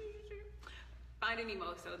 rewind. Finding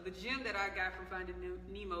Nemo. So the gem that I got from Finding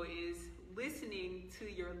Nemo is listening to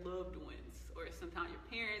your loved ones, or sometimes your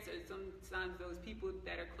parents, or sometimes those people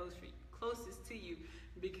that are closest to you,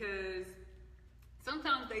 because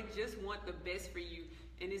sometimes they just want the best for you,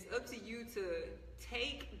 and it's up to you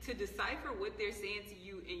to decipher what they're saying to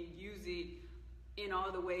you and use it in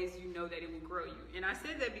all the ways you know that it will grow you. And I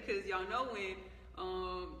said that because y'all know when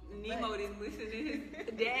Nemo didn't listen to his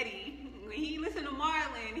daddy, when he listened to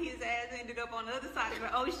Marlin, his ass ended up on the other side of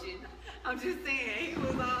the ocean. I'm just saying, he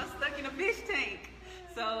was all stuck in a fish tank.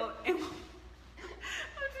 So, I'm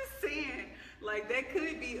just saying, like, that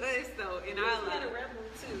could be us, though, in our life. He was a rebel,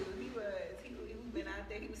 too. He been out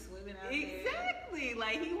there, he was swimming out there. Exactly.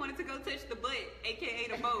 Like, he wanted to go touch the butt,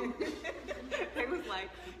 a.k.a. the boat. They was like,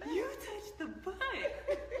 you touched the butt.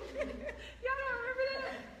 Y'all don't remember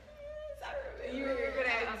that? Yes, I remember. You remember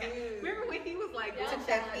that? I Okay. do. Remember when he was like, Y'all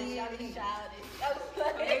childish.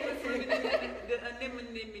 they was swimming in the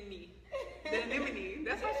anemone. The anemone.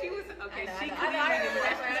 That's what she was. Okay, she couldn't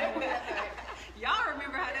remember that. Y'all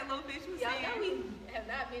remember how that little fish was Y'all saying? know we have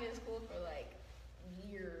not been in school for like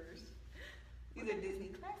years. These are Disney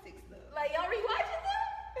classics, though. Like y'all rewatching them?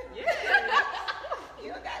 Yeah. You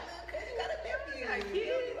don't got little cuz you got a nephew. I got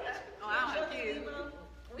kids. Oh, I don't have kids.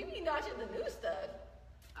 We be watching the new stuff.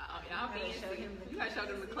 Oh, y'all be show him the You gotta show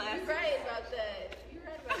them the class. You're right about that. You're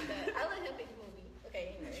right about that. I let him pick the movie.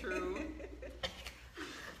 Okay, anyway. True.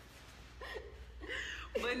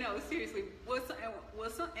 But no, seriously.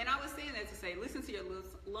 And I was saying that to say, listen to your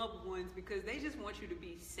loved ones, because they just want you to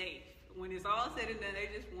be safe. When it's all said and done, they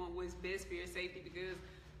just want what's best for your safety, because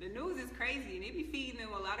the news is crazy and they be feeding them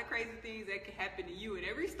a lot of crazy things that could happen to you. And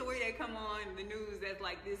every story that come on the news that's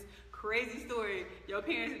like this crazy story, your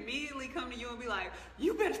parents immediately come to you and be like,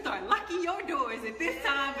 you better start locking your doors at this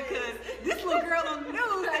time, because this little girl on the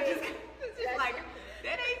news that it's just like,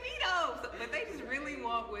 that ain't me though. So, but they just really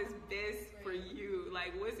want what's best for you,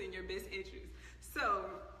 like what's in your best interest. So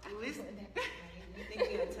listen. You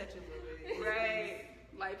think you're untouchable, Right.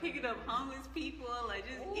 Like picking up homeless people, like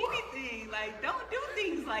just anything. Like, don't do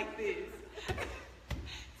things like this.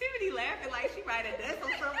 Tiffany laughing like she might have done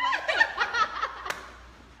something like that.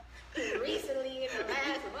 Recently, in the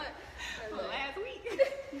last month. Last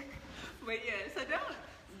week. But yeah, so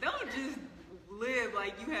don't just live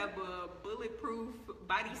like you have a bulletproof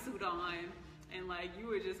bodysuit on and like you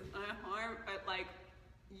were just unharmed, like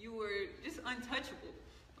you were just untouchable.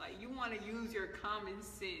 Like, you want to use your common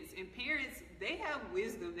sense. And parents, they have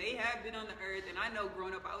wisdom. They have been on the earth. And I know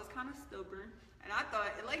growing up, I was kind of stubborn. And I thought,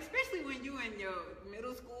 like, especially when you in your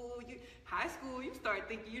middle school, high school, you start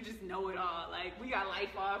thinking you just know it all. Like, we got life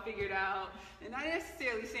all figured out. And not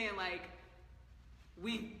necessarily saying, like,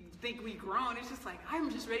 we think we grown. It's just like, I'm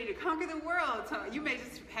just ready to conquer the world. So you may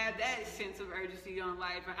just have that sense of urgency on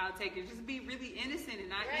life, or how to take it. Just be really innocent and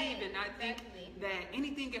naive, and not think that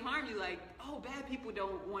anything can harm you. Like, oh, bad people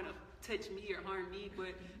don't want to touch me or harm me,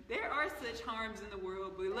 but there are such harms in the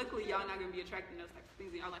world. But luckily, y'all not gonna be attracting those types of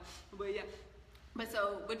things in y'all life. But yeah,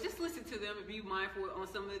 but just listen to them and be mindful on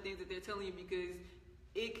some of the things that they're telling you, because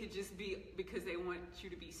it could just be because they want you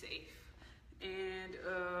to be safe. And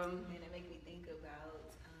it make me think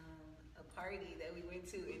about a party that we went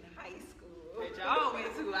to in high school. That y'all went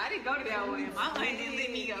to. I didn't go to that one. My aunt didn't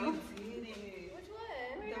let me go. Which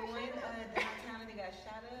one? The one downtown that got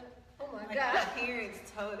shot up. Oh my Like, God. our parents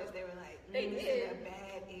told us, they were like, They this did. is a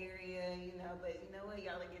bad area, you know, but you know what,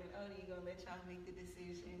 y'all are getting older, you're gonna let y'all make the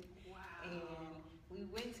decision. Wow. And we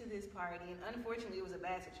went to this party, and unfortunately, it was a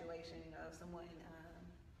bad situation. Someone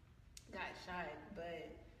got shot,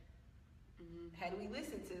 but had we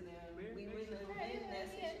listened to them, we wouldn't have been in that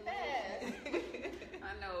situation.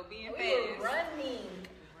 I know, being we fast. were running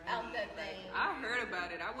out that thing. I heard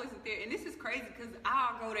about it. I wasn't there, and this is crazy because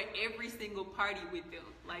I'll go to every single party with them.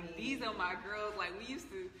 Like these are my girls. Like we used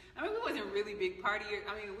to. I mean, we wasn't really big partiers.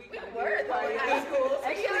 I mean, we were though in high school.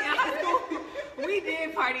 Actually, in high school, we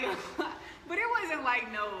did party a lot, but it wasn't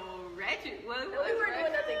like no ratchet. Well, we weren't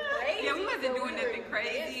doing nothing crazy. Yeah, we wasn't doing nothing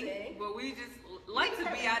crazy, dancing. but we just like to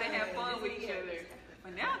be out and have fun with each other.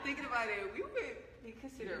 But now thinking about it, we would be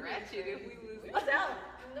considered ratchet if we was out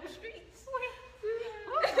in the streets.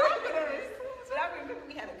 What's wrong with us? But I remember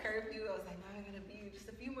we had a curfew. I was like, no, I'm gonna be just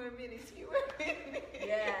a few more minutes.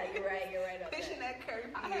 Yeah, you're right. Pushing that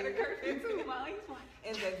curfew. I had a curfew too, Molly.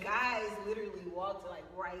 And the guys literally walked like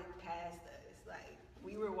right past us. Like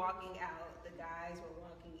we were walking out, the guys were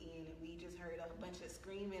walking in, and we just heard a bunch of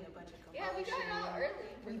screaming, a bunch of commotion. Yeah, we got out early.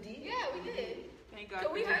 We did. Yeah, we did. Thank God.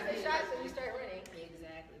 So we heard the shots and we started running.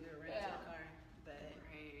 Exactly. We were running to the car. But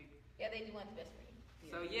yeah, they do want the best for you.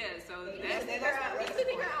 So That's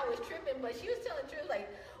I was tripping, but she was telling the truth.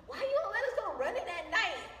 Like, why you don't let us go running at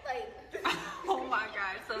night? Like, oh my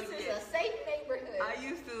God. So this is a safe neighborhood. I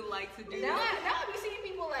used to like to do now I be seeing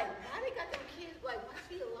people like, why they got them kids? Like, why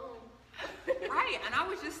she alone? Right, and I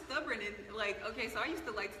was just stubborn and like, okay, so I used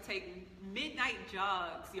to like to take midnight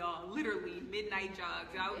jogs, y'all, literally midnight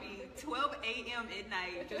jogs. I would be 12 a.m. at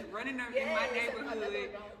night just running in my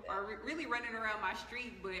neighborhood or really running around my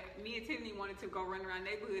street, but me and Tiffany wanted to go run around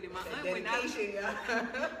neighborhood and my aunt would not.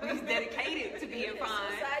 We was dedicated to being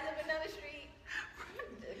fine. Sides of another street.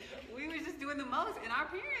 We was just doing the most, and our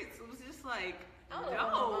parents was just like, no. My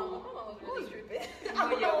mom was really tripping.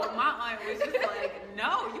 My aunt was just like,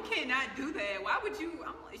 no, you cannot do that. Why would you?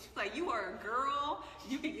 I'm like, she's like, you are a girl.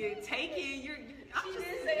 You can get taken. She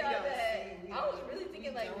didn't say all that. I was really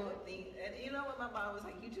thinking like, and you know what? My mom was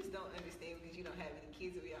like, you just don't understand because you don't have any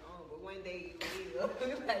kids of your own. But one day you will.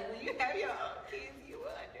 Like when you have your own kids, you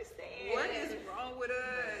will understand. What is wrong with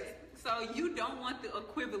us? So you don't want the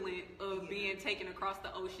equivalent of being taken across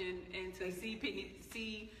the ocean and to see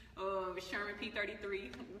Sherman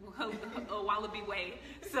P-33 Wallaby Way.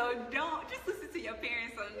 So don't just listen to your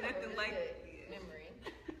parents on nothing like memory.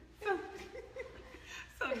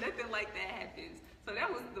 So nothing like that happens. So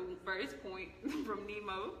that was the first point from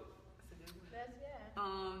Nemo.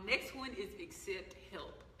 Next one is accept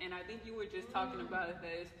help, and I think you were just talking about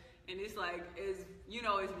this. And it's like, as you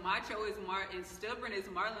know, as macho as and stubborn as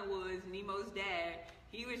Marlon was, Nemo's dad,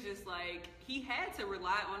 he was just like, he had to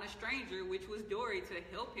rely on a stranger, which was Dory, to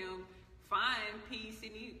help him find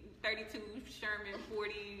P-32 Sherman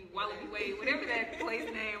 40 Wallaby Way, whatever that place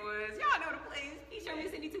name was. Y'all know the place, P. Sherman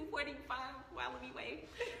 7245 Wallaby Way,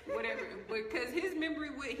 whatever. Because his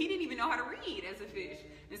memory, he didn't even know how to read as a fish.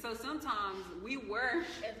 And so sometimes we were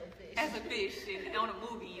as a fish on a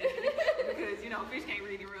movie because, you know, fish can't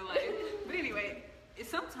read in real life. But anyway,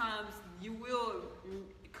 sometimes you will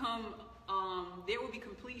come, there will be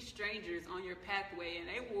complete strangers on your pathway, and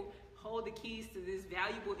they will hold the keys to this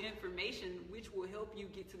valuable information which will help you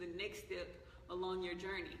get to the next step along your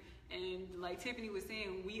journey. And like Tiffany was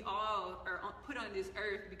saying, we all are put on this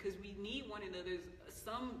earth because we need one another.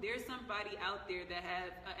 There's somebody out there that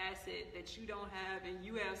have an asset that you don't have, and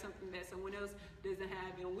you have something that someone else doesn't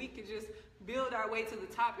have, and we can just build our way to the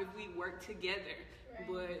top if we work together. Right.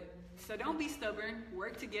 But so don't be stubborn.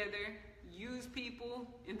 Work together. Use people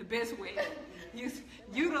in the best way.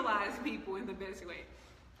 Utilize people in the best way.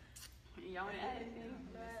 Y'all want to add anything?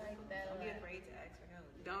 Don't be afraid to ask for help.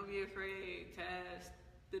 Don't be afraid to ask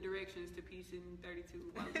the directions to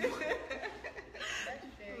P-32. That's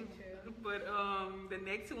very true. But the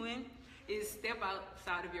next one is step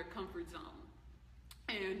outside of your comfort zone.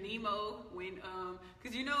 And Nemo, when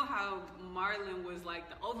because you know how Marlon was like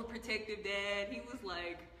the overprotective dad. He was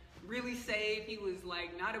like really safe. He was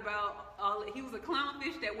like not about all. He was a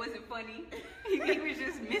clownfish that wasn't funny. He was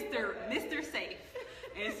just Mr. Safe.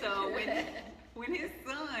 And so when his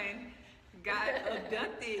son got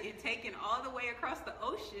abducted and taken all the way across the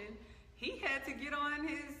ocean, he had to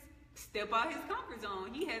step out his comfort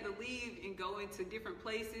zone. He had to leave and go into different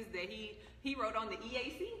places that he wrote on the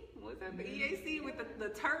EAC. What's that? The EAC with the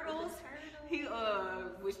turtles. He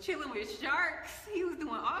was chilling with sharks. He was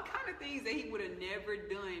doing all kind of things that he would have never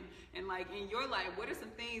done. And like in your life, what are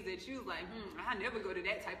some things that you was like, I never go to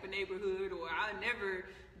that type of neighborhood, or I never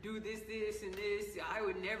do this, and this. I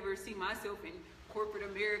would never see myself in corporate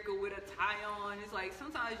America with a tie on. It's like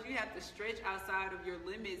sometimes you have to stretch outside of your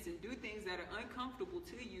limits and do things that are uncomfortable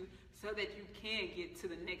to you so that you can get to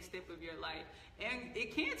the next step of your life. And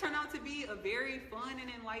it can turn out to be a very fun and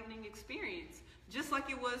enlightening experience, just like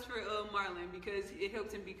it was for Marlon, because it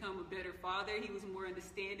helped him become a better father. He was more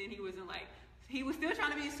understanding. He wasn't like, he was still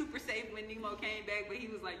trying to be super safe when Nemo came back, but he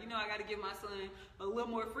was like, I got to give my son a little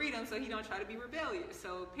more freedom so he don't try to be rebellious.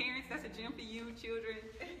 So parents, that's a gem for you. Children,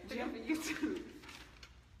 gem for you too.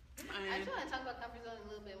 I just want to talk about comfort zone a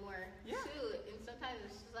little bit more too. And sometimes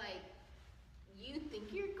it's just like, you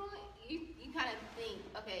think you're going, you kind of think,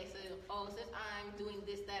 okay, so, since I'm doing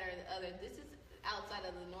this, that, or the other, this is outside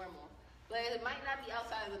of the normal. But it might not be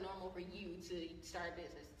outside of the normal for you to start a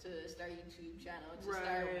business, to start a YouTube channel, to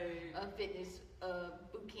start a fitness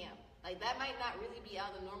boot camp. Like, that might not really be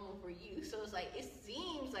out of the normal for you. So it's like, it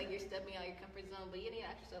seems like you're stepping out of your comfort zone, but you need to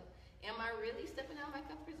ask yourself, am I really stepping out of my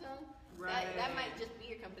comfort zone? Right. That might just be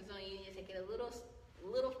your comfort zone. You need to take it a little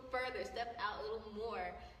further, step out a little more,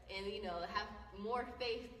 and, have more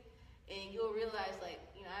faith, and you'll realize, like,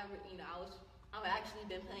 I've actually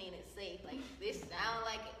been playing it safe. Like, this sound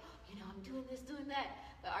like it. I'm doing this, doing that.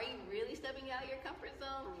 But are you really stepping out of your comfort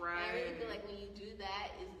zone? Right. And I really feel like when you do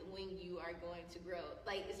that is when you are going to grow.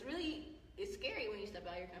 Like, it's scary when you step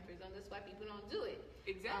out of your comfort zone. That's why people don't do it.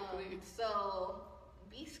 Exactly. So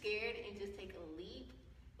be scared and just take a leap.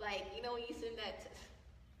 Like, when you send that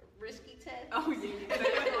risky test. Oh,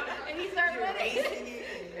 yeah. And you start running.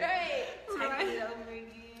 Right. Take it over again.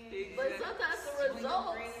 Exactly. But sometimes the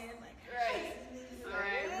results. Right.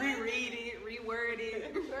 Reread it, reword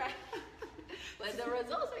it. Right. But the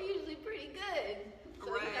results are usually pretty good.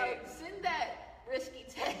 So, send that risky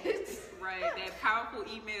text. Right, that powerful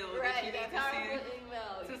email that you need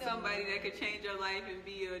to send to somebody that could change your life and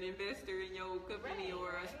be an investor in your company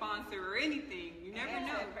or a sponsor or anything. You never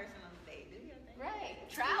know. That person on stage. Right.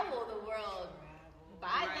 Travel the world.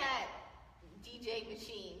 Buy that DJ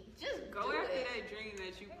machine. Just go after that dream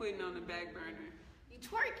that you putting on the back burner. You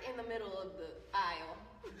twerk in the middle of the aisle.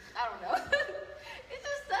 I don't know. It's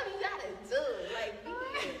just stuff you gotta do. Like,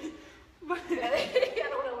 I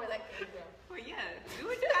don't know where that came from. Well, yeah, do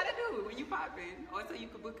what you gotta do when you poppin', or so you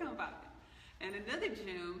can become poppin'. And another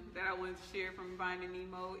gem that I wanted to share from Finding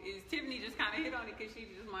Nemo is Tiffany just kind of hit on it because she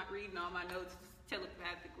just might reading all my notes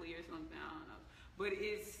telepathically or something. I don't know. But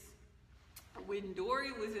it's when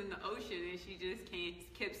Dory was in the ocean and she just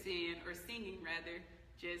kept saying, or singing rather,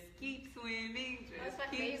 just keep swimming, just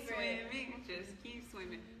keep swimming, just keep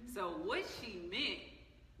swimming. So what she meant,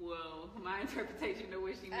 well, my interpretation of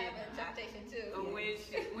what she meant. I have an interpretation too.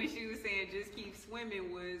 When she was saying just keep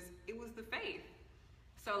swimming it was the faith.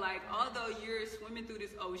 So like, although you're swimming through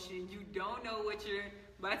this ocean, you don't know what you're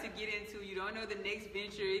about to get into. You don't know the next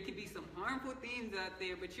venture. It could be some harmful things out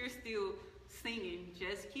there, but you're still singing,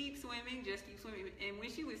 just keep swimming, just keep swimming. And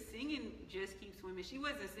when she was singing just keep swimming, she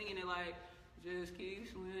wasn't singing it like, just keep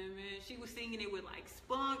swimming. She was singing it with like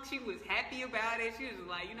spunk. She was happy about it. She was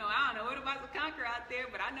like, I don't know what about to conquer out there,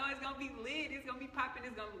 but I know it's going to be lit. It's going to be popping.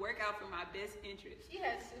 It's going to work out for my best interest. She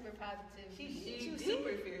had super positive. She was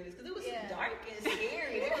super fearless because it was dark and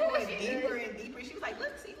scary. It was going deeper and deeper. She was like,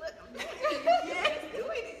 look, I'm doing it. Yes,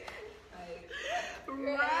 doing it.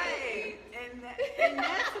 Right. And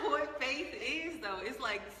that's what faith is, though. It's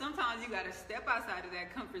like sometimes you got to step outside of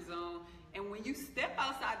that comfort zone. And when you step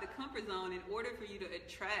outside the comfort zone, in order for you to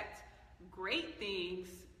attract great things,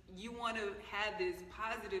 you want to have this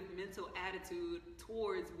positive mental attitude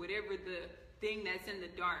towards whatever the thing that's in the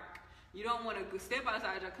dark. You don't want to step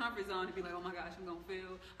outside your comfort zone and be like, oh my gosh, I'm going to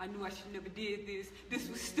fail. I knew I should never did this. This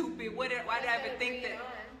was stupid. Why did I ever think that?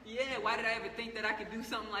 Yeah, why did I ever think that I could do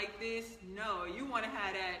something like this? No, you want to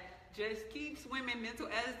have that just keep swimming mental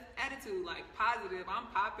attitude, like positive. I'm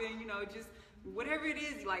popping, just whatever it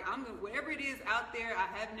is, like whatever it is out there, I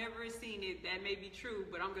have never seen it. That may be true,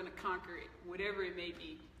 but I'm gonna conquer it, whatever it may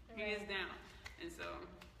be, hands down. And so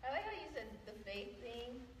I like how you said the faith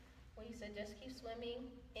thing when you said just keep swimming,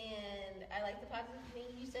 and I like the positive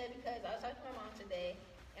thing you said because I was talking to my mom today,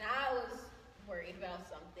 and I was worried about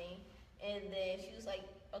something, and then she was like,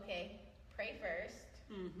 "Okay, pray first,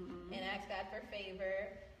 and ask God for favor,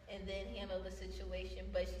 and then handle the situation."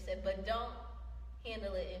 But she said, "But don't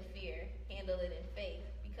handle it in fear, handle it in faith,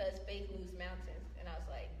 because faith moves mountains." And I was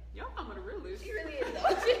like, y'all mama the realist. She really is though.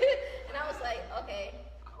 And I was like, okay,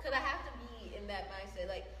 because I have to be in that mindset.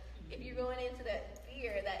 Like, if you're going into that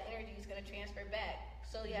fear, that energy is going to transfer back.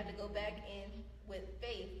 So you have to go back in with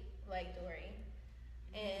faith, like Dory.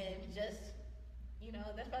 And just,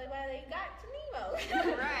 that's probably why they got to Nemo.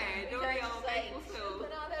 Right, Dory on faithful still.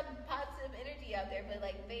 Put all that positive energy out there, but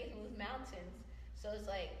like faith moves mountains. So it's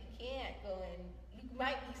like, you can't go and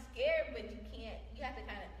might be scared, but you can't. You have to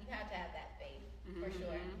have that faith for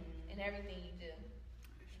sure in everything you do.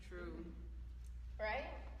 It's true. Right.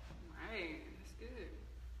 Right. That's good.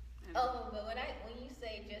 And But when you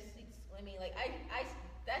say just keep swimming, like I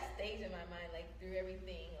that stays in my mind, like through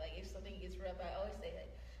everything. Like if something gets rough, I always say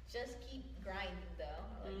like, just keep grinding though.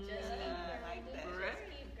 Like just keep grinding. Just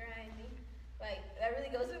keep grinding. Like that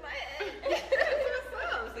really goes in my head.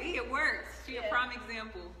 so see, it works. She a prime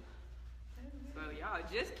example. So y'all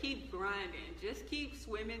just keep grinding. Just keep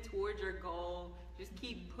swimming towards your goal. Just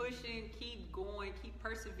keep pushing, keep going, keep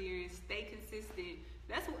persevering, stay consistent.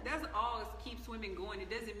 That's all. Is keep swimming going.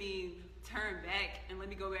 It doesn't mean turn back and let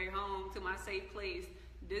me go back home to my safe place.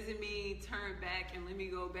 It doesn't mean turn back and let me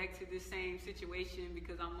go back to the same situation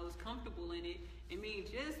because I'm most comfortable in it. It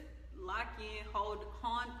means just lock in, hold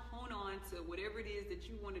on to whatever it is that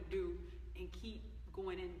you want to do and keep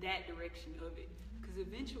going in that direction of it. Because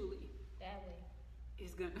eventually, that way,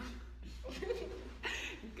 it's gonna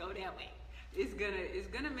go that way. It's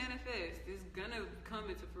gonna manifest. It's gonna come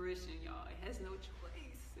into fruition, y'all. It has no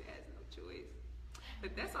choice. It has no choice.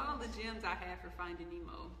 But that's all the gems I have for Finding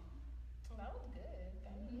Nemo. That was good.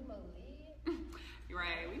 Finding Nemo lit.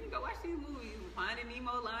 Right. We can go watch these movies. Finding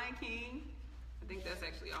Nemo, Lion King. I think that's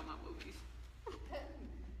actually all my movies.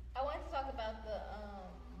 I wanted to talk about the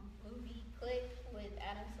movie Click with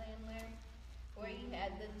Adam Sandler, where he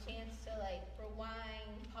had the chance to like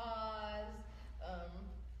rewind, pause,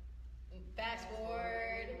 fast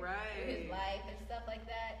forward through his life and stuff like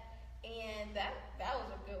that. And that was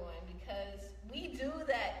a good one because we do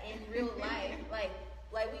that in real life.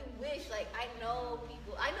 like we wish, like I know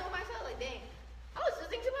myself, like dang, I was just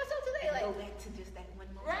thinking to myself today, like go back to just that one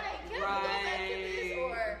moment. Right, can I go back to this?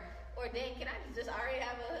 Or dang, can I just already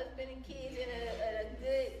have a husband and kids and a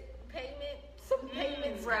good payment, some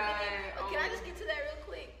payments coming in? Or can I just get to that real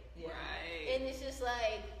quick? Yeah. Right. And it's just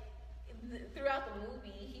like throughout the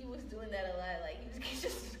movie, he was doing that a lot. Like he was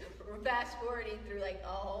just fast forwarding through like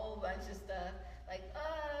a whole bunch of stuff, like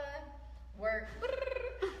work,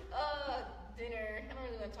 dinner. I don't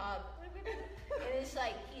really want to talk. And it's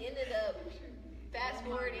like he ended up fast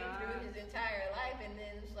forwarding through his entire life, and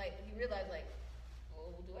then it's like he realized like,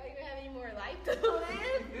 well, do I even have any more life to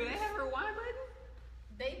live? Do they have a rewind button?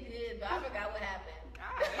 They did, but I forgot what happened.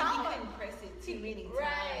 He couldn't press it too many times.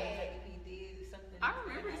 Right. Like if he did something. I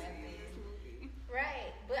remember seeing this movie.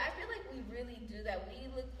 Right, but I feel like we really do that.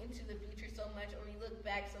 We look into the future so much, or we look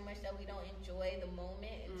back so much that we don't enjoy the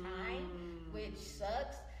moment in time, which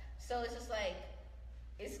sucks. So it's just like,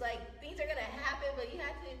 things are gonna happen, but you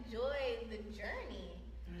have to enjoy the journey.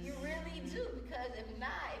 You really do, because if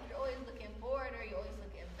not, if you're always looking forward or you're always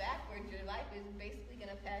looking backwards, your life is basically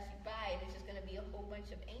gonna pass you by, and it's just gonna be a whole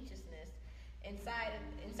bunch of anxiousness inside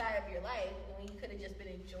of your life when you could have just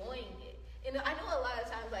been enjoying it. And I know a lot of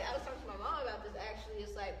times, like I was talking to my mom about this actually.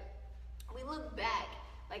 It's like we look back,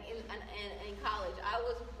 like in college, I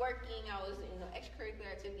was working, I was in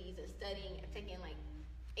extracurricular activities and studying, taking like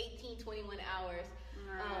 18, 21 hours,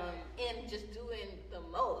 and just doing the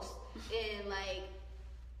most. And like,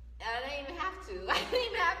 I didn't even have to. I didn't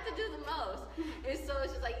even have to do the most. And so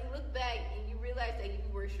it's just like you look back and you realize that you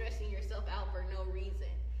were stressing yourself out for no reason.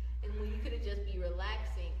 And when you could have just be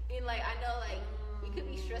relaxing. And like, I know like, we could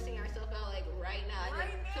be stressing ourselves out like right now.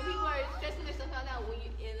 Some people are stressing themselves out now. When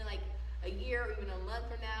you in like a year or even a month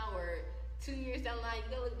from now or 2 years down the line,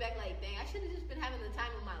 you gotta look back like, dang, I should have just been having the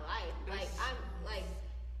time of my life. Like I'm like,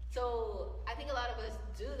 so I think a lot of us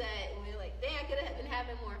do that and we're like, dang, I could have been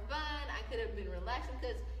having more fun. I could have been relaxing,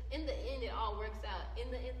 because in the end, it all works out.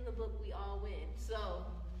 In the end of the book, we all win. So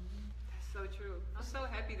that's so true. I'm so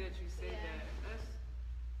happy that you said that.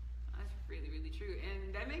 That's really, really true.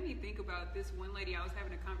 And that made me think about this one lady. I was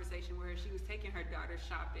having a conversation where she was taking her daughter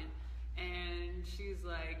shopping, and she's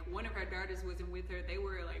like, one of her daughters wasn't with her. They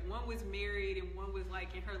were like, one was married and one was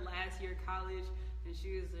like in her last year of college, and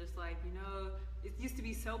she was just like, you know, it used to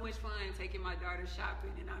be so much fun taking my daughter shopping.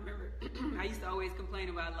 And I remember I used to always complain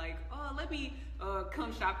about like, oh, let me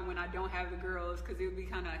come shopping when I don't have the girls, because it would be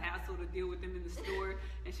kind of a hassle to deal with them in the store.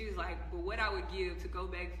 And she was like, but what I would give to go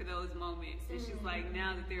back for those moments. And she's like,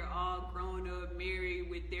 now that they're all grown up, married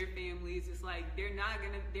with their families, it's like they're not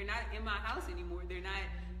in my house anymore.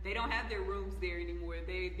 They don't have their rooms there anymore.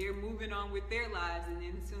 They're moving on with their lives, and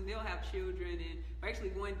then soon they'll have children. And actually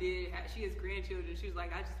one she has grandchildren. She was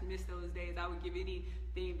like, I just miss those days. I would give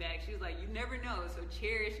anything back. She was like, you never know, so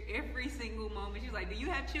cherish every single moment. She was like, do you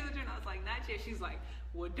have children? I was like, not yet. She's like,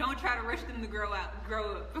 well, don't try to rush them to grow up.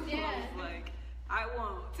 Yeah. I was like, I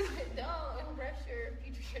won't. Don't rush your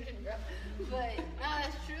future children to grow up. But no,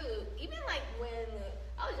 that's true. Even like when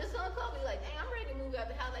I was just on Kobe, like, dang, I'm ready to move out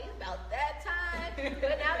the house. Like, it's about that time.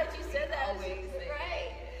 But now that you said that,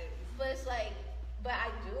 right? But it's like, but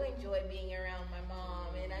I do enjoy being around my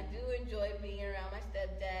mom, and I do enjoy being around my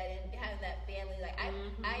stepdad and having that family. Like, I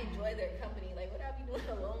enjoy their company. Like, what I be doing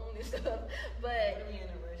alone and stuff. But what are we in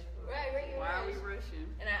a rush for? Right, why are we rushing?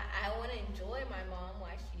 And I want to enjoy my mom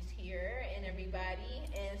while she's here and everybody.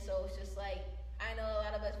 And so it's just like, I know a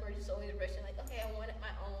lot of us were just always rushing, like, okay, I want it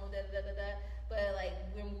my own, da da da da. But like,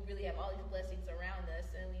 when we really have all these blessings around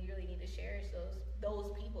us, and we really need to cherish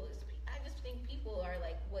those people. I just think people are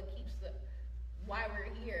like what keeps why we're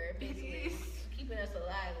here, basically keeping us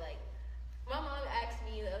alive. Like, my mom asked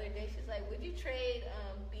me the other day, she's like, would you trade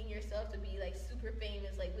being yourself to be like super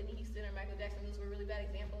famous, like Whitney Houston or Michael Jackson? Those were really bad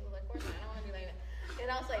examples. I was like, of course not, I don't want to be like that. And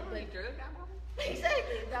I was like, but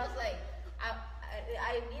exactly. And I was like,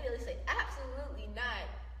 I immediately said, absolutely not.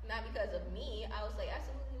 Not because of me. I was like,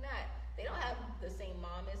 absolutely not. They don't have the same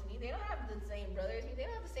mom as me. They don't have the same brother as me. They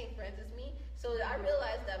don't have the same friends as me. So I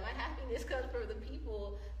realized that my happiness comes from the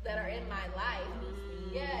people that are in my life.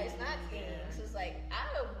 Yeah, it's not things. It's like,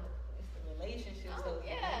 it's the relationships.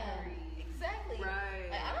 Exactly.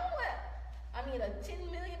 Right. Like, I don't want, I mean,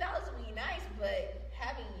 $10 million would be nice, but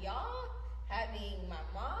having y'all, having my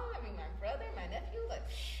mom, having my brother, my nephew, like,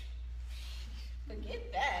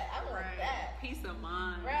 forget that. I want that. Peace of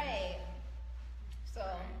mind. Right. So.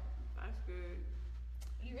 That's good.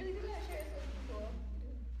 You really do gotta share it with people.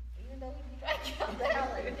 Even though we try to get out the hell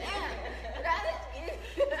like, damn.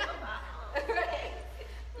 Right.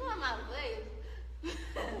 I'm on my place.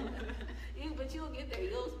 But you'll get there.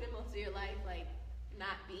 You'll spend most of your life, like,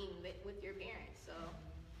 not being with your parents. So,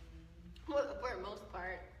 well, for the most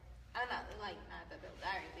part, I'm not, like, not that they'll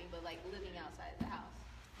die or anything, but, like, living outside the house.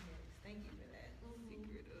 Yes, thank you for that.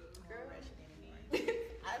 Secret of Girl. Rushing anymore.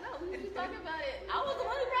 I know, we were just talking about it. I was the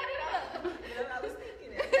one who brought it up. I was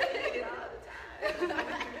thinking it all the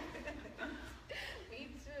time.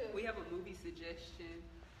 Me too. We have a movie suggestion,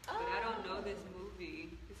 but I don't know this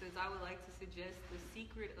movie. It says, I would like to suggest The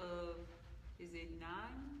Secret of, is it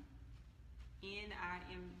Nine?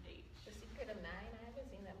 N-I-M-H. The Secret of Nine? I haven't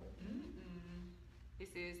seen that movie.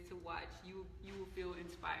 It says to watch. You will feel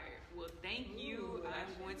inspired. Well, thank you.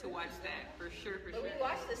 I'm going to watch that for sure. But we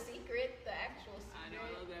watched The Secret, the actual Secret. I know,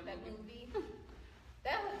 I love that movie.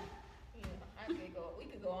 That was, we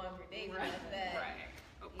could go on for days about that. Right.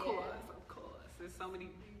 Of course. There's so many.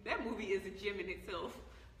 That movie is a gem in itself.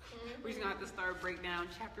 We're just gonna have to start break down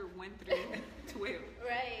chapter 1 through 12.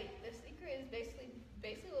 Right. The Secret is basically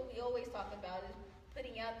what we always talk about is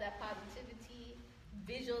putting out that positivity,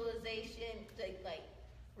 visualization, like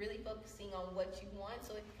really focusing on what you want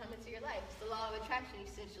so it can come into your life. It's the law of attraction,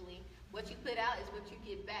 essentially. What you put out is what you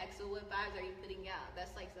get back. So what vibes are you putting out?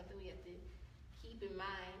 That's like something we have to keep in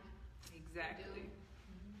mind. Exactly.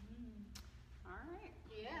 All right.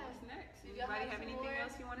 Yeah. What's next? Did y'all Anybody have have some anything more?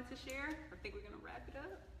 else you wanted to share? I think we're gonna wrap it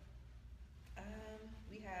up.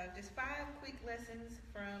 We have just 5 quick lessons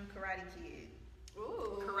from Karate Kid.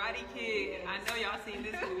 Ooh. Karate Kid. I know y'all seen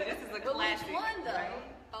this movie. This is a But which classic. one though?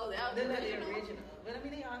 Right? Oh, that was The the original. original. But I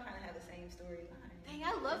mean, they all kind of have the same storyline. Dang,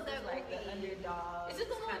 I love that Like movie. the underdog. Is this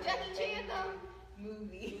the one with Jackie Chan though?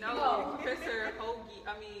 Movie. No, Professor Hoagie.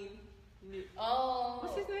 I mean, Oh.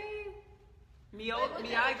 what's his name? Wait, what's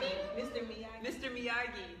Miyagi. Mr. Miyagi. Mr.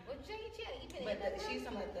 Miyagi. Well, Jackie Chan, he been But in that she's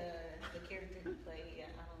movie? talking about the character who played.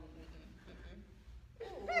 Yeah, I don't.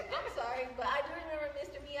 Ooh, I'm sorry, but I do remember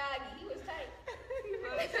Mr. Miyagi. He was tight.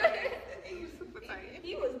 He was super tight.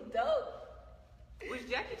 He was dope. Was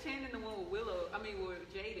Jackie Chan in the one with Willow? I mean, with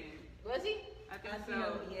Jaden? Was he? I think I so.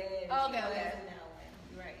 know, yeah. Oh, she okay, was okay. in that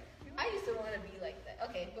one. Right. I used to want to be like that.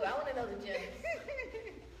 Okay, but I want to know the gems.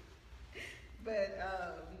 But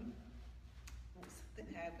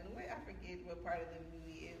something happened. I forget what part of the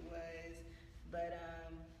movie it was. But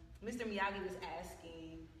Mr. Miyagi was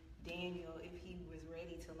asking Daniel if he was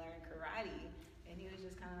ready to learn karate, and he was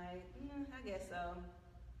just kind of like, I guess so.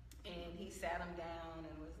 And he sat him down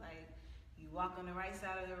and was like, "You walk on the right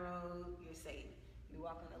side of the road, you're safe. You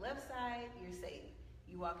walk on the left side, you're safe.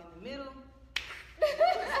 You walk in the middle."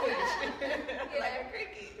 Like a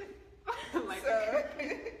cricket. Like So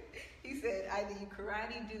he said either you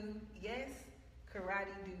karate do yes,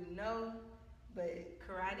 karate do no, but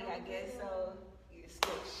karate I guess so, you're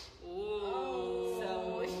squish. Ooh.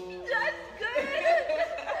 So That's good.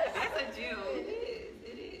 That's a gem.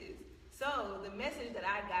 it is. So the message that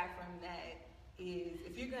I got from that is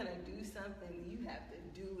if you're gonna do something, you have to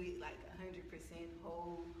do it like 100%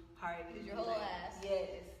 wholehearted. With your whole ass.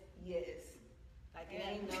 Yes. Like it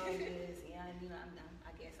ain't no just, I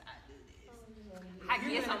guess I do this. I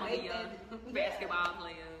guess I'm gonna be a basketball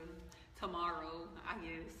player. tomorrow, I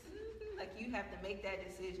guess. Like you have to make that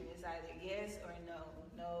decision. It's either yes or no.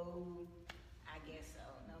 No, I guess so.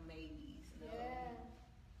 No maybes. No. Yeah.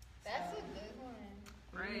 That's a good one.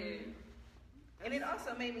 Right. And it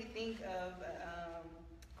also made me think of a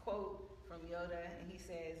quote from Yoda, and he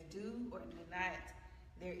says, "Do or do not,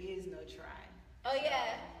 there is no try." Oh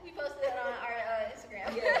yeah, we posted it on our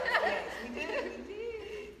Instagram. Yes, we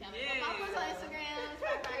did. Yeah. Pop us on Instagram,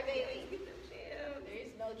 Spy Baby. There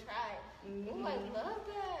is no try. Ooh, I love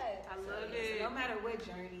that. I love it. So no matter what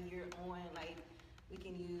journey you're on, like we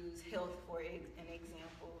can use health for an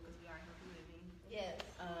example because we are healthy living. Yes.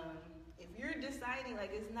 If you're deciding,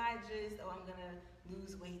 like it's not just, oh, I'm gonna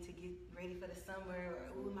lose weight to get ready for the summer,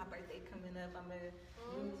 or oh, my birthday coming up, I'm gonna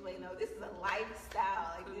lose weight. No, this is a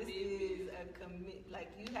lifestyle. Like this is a commit.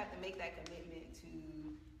 Like you have to make that commitment to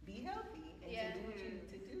be healthy and to do what you need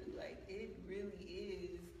to do. Like it really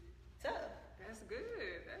is tough. That's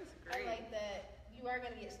good. That's great. I like that. You are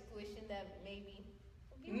gonna get squished in that maybe.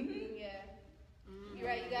 Yeah. You're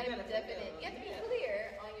right. You gotta be definite. You have to be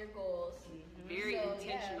clear on your goals. Very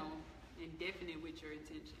intentional and definite with your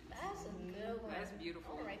intentions. That's a good one. That's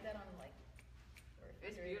beautiful. I'm gonna write that on like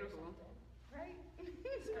That's beautiful. Right?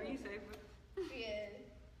 Screensaver. Yeah.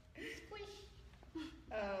 Squish.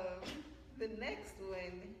 The next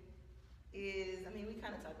one is, I mean, we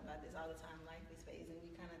kind of talk about this all the time. Life is phasing.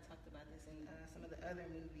 We kind of talked about this in some of the other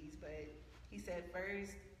movies, but he said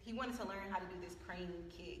first he wanted to learn how to do this crane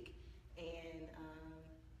kick, and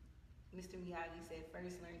Mr. Miyagi said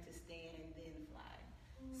first learn to stand, then fly.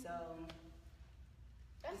 So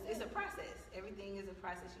it's a process. Everything is a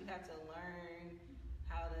process. You have to learn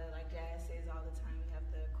how to, like Jazz says all the time, you have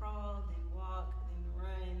to crawl, then walk, then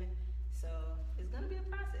run. So it's gonna be a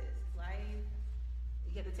process. Life,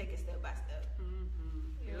 you have to take it step by step.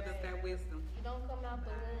 Build up that wisdom. You don't come out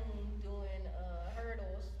the womb doing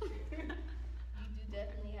hurdles. You do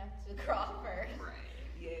definitely have to crawl first. Right.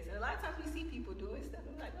 Yes, and a lot of times we see people doing stuff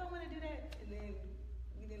and we're like, oh, I want to do that, and then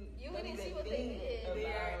we didn't see what they did.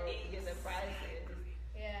 about the process.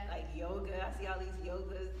 Yeah. Like yoga, I see all these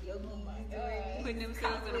yogis doing Putting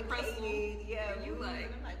themselves in a pretzel. Yeah, you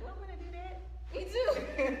like. I'm like, well, I'm gonna do that. Me too.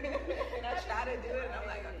 And I try to do it, and I'm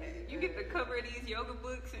like, okay. You get the cover of these yoga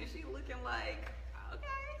books, and she looking like,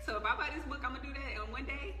 okay. So if I buy this book, I'm gonna do that on one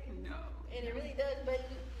day? No. And it really does, but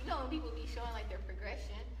you know when people be showing like their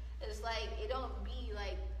progression, it's like it don't be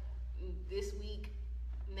like this week,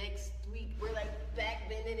 next week. We're like back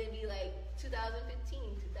then and it'd be like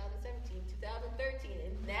 2015, 2017, 2013,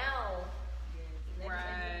 and now.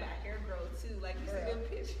 Right. My hair grow too. Like you see them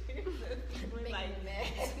pictures. We're like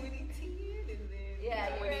 2010 and then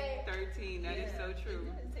 2013. That is so true.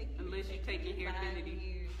 Unless you take your hair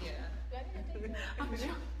Infinity. Yeah. I'm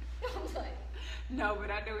joking. I'm like, no,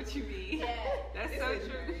 but I know what you mean. Yeah. That's so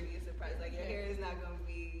true. It's a surprise. Like your hair is not gonna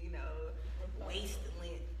be, waist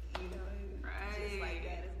length. Right. Just like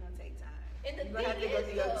that. It's gonna take time. And the You're gonna have to go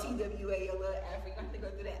through your thing is, TWA, your little Africa. You're gonna have to go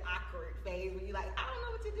through that awkward phase where you're like, I don't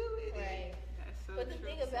know what to do with it. right. That's so But the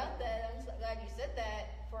true. thing about that, I'm so glad you said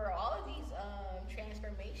that. For all of these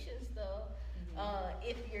transformations, though,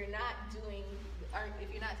 if you're not doing, or if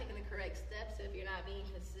you're not taking the correct steps, if you're not being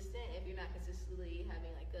consistent, if you're not consistently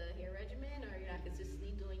having like a hair regimen, or you're not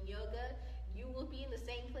consistently doing yoga, you will be in the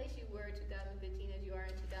same place you were in 2015 as you are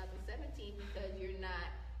in 2017 because you're not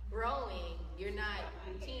growing, you're not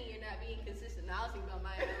routine, you're not being consistent. Now I was thinking about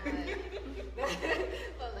my own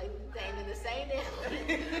I was like, dang, in the same damn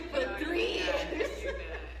for 3 years.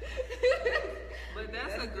 But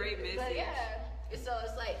that's a great message. But yeah, so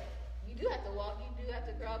it's like you do have to walk, you do have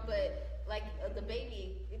to grow, but like the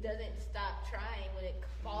baby, it doesn't stop trying when it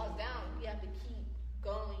falls down. You have to keep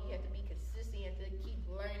going. You have to be consistent. You have to keep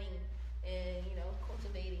learning and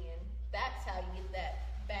cultivating, and that's how you get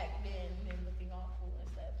that back bend and looking all cool and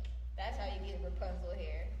stuff. That's how you get Rapunzel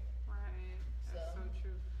hair. Right. That's so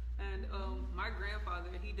true. And my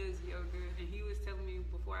grandfather, he does yoga, and he was telling me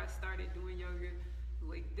before I started doing yoga,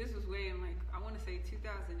 like this was way in I want to say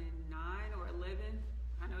 2009 or 11.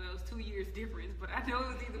 I know that was 2 years difference, but I know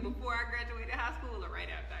it was either before I graduated high school or right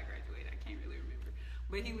after I graduated. I can't really remember.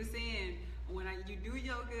 But he was saying when you do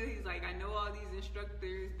yoga, he's like, I know all these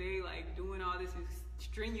instructors, they like doing all this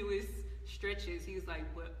strenuous stretches. He's like,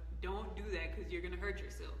 but don't do that because you're gonna hurt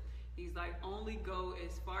yourself. He's like, only go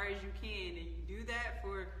as far as you can, and you do that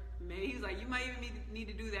for maybe, he's like, you might even need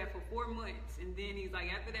to do that for 4 months, and then he's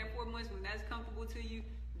like, after that 4 months, when that's comfortable to you,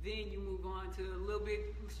 then you move on to a little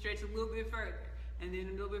bit, stretch a little bit further, and then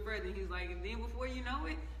a little bit further. He's like, and then before you know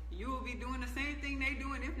it, you will be doing the same thing they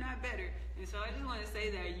doing, if not better. And so I just want to say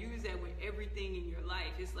that use that with everything in your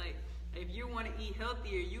life. It's like If you want to eat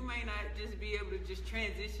healthier, you may not just be able to just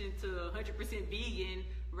transition to 100% vegan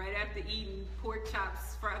right after eating pork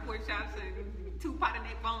chops, fried pork chops, and 2 potted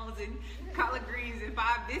neck bones and collard greens and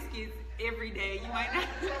 5 biscuits every day. You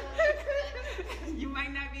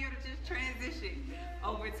might not be able to just transition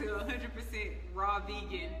over to 100% raw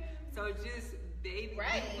vegan. So just, baby,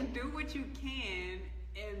 do what you can,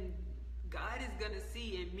 and God is going to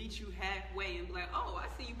see and meet you halfway and be like, oh, I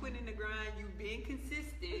see you putting in the grind, you being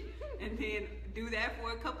consistent, and then do that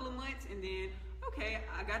for a couple of months, and then, okay,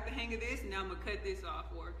 I got the hang of this, now I'm going to cut this off.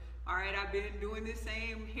 Or, all right, I've been doing this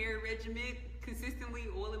same hair regimen consistently,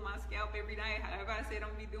 oiling my scalp every night. However I said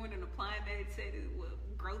I'm going to be doing and applying that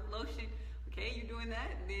growth lotion. Okay, you're doing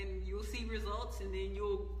that, and then you'll see results, and then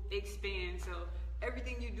you'll expand. So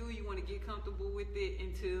everything you do, you want to get comfortable with it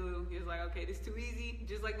until it's like, okay, this is too easy.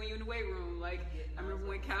 Just like when you're in the weight room. Like, I remember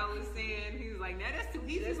when Kyle was saying, he was like, nah, that's too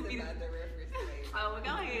easy for me to... the reference weight. Oh, well,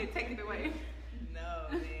 go ahead, take it away. No,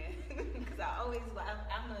 man. Because I'm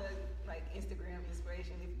a, like, Instagram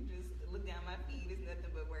inspiration. If you just look down my feed, it's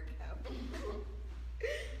nothing but workout.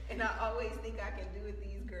 And I always think I can do what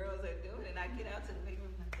these girls are doing, and I get out to the weight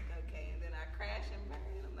room, and I'm like, okay, and then I crash and burn,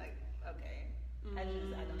 and I'm like, okay, I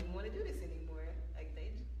don't even want to do this anymore. Like,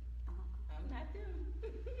 I'm not them.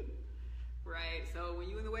 Right, so when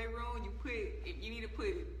you in the weight room, if you need to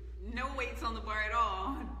put no weights on the bar at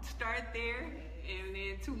all, start there, and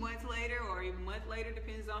then 2 months later, or a month later,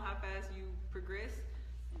 depends on how fast you progress,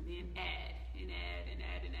 and then add, and add, and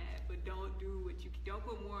add, and add. But don't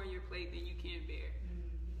put more on your plate than you can bear.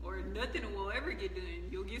 Or nothing will ever get done.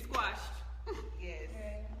 You'll get squashed. Yes.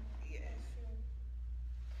 Yes.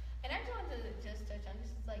 And I just wanted to just touch on, this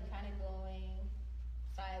is like kind of going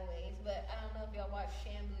sideways, but I don't know if y'all watched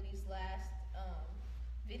Sham Booty's last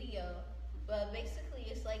video, but basically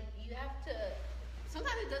it's like you have to,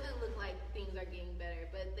 sometimes it doesn't look like things are getting better,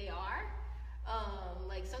 but they are.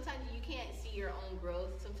 Like sometimes you can't see your own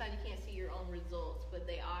growth, sometimes you can't see your own results, but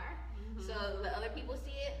they are. So the other people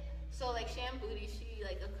see it. So like Sham Booty, she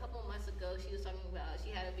like a couple months ago, she was talking about, she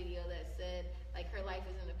had a video that said like her life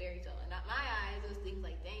isn't a fairy tale. And not my eyes, it was things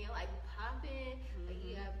like, dang, you're like popping, like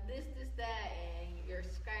you have this, that, and your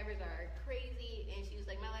subscribers are crazy. And she was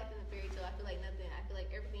like, my life isn't a fairy tale. I feel like nothing. I feel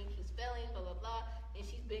like everything keeps failing, blah, blah, blah. And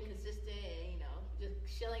she's been consistent and, you know, just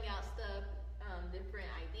shelling out stuff, different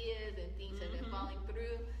ideas and things have been falling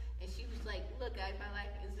through. And she was like, look, guys, my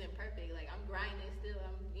life isn't perfect. Like I'm grinding still,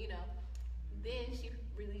 Then she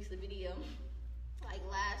released a video like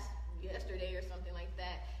yesterday or something like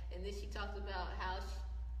that, and then she talks about how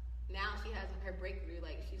now she has her breakthrough.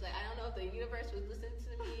 Like she's like, I don't know if the universe was listening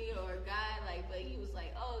to me or God, like, but he was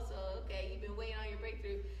like, oh, so okay, you've been waiting on your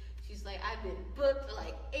breakthrough. She's like, I've been booked for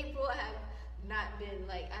like April. I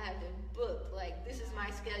have been booked. Like this is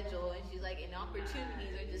my schedule, and she's like, and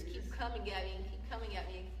opportunities are just keep coming at me and keep coming at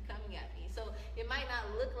me and keep coming at me. So it might not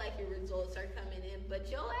look like your results are coming in, but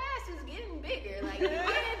your ass is getting bigger. Like you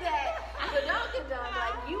did that,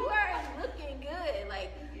 like you are looking good.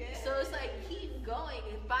 Like so, it's like keep going,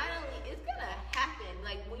 and finally it's gonna happen.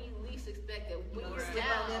 Like when you least expect it. When you're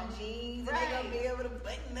down, them jeans, and they're gonna be able to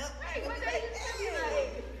button up. Right, one day you're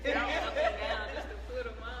gonna be like, down just to put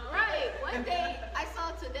them on. Right. One day I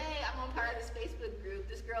saw today, I'm on part of this Facebook group.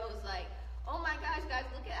 This girl was like, oh my gosh, guys,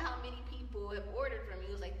 look at how many people have ordered from me.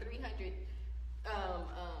 It was like 300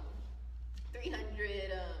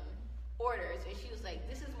 orders, and she was like,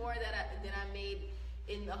 this is more than I made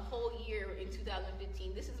in the whole year in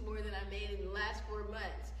 2015. This is more than I made in the last 4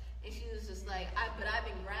 months. And she was just like, but I've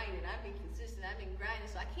been grinding, I've been consistent, I've been grinding,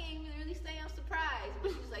 so I can't even really say I'm surprised.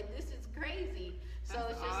 But she's like, this is crazy. So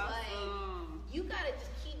it's just like, you gotta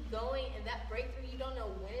just keep going, and that breakthrough, you don't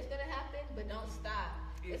know when it's gonna happen, but don't stop.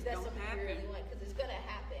 If that's something you really want, because it's gonna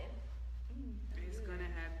happen. It's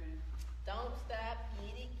gonna happen. Don't stop,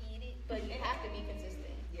 get it, but you have to be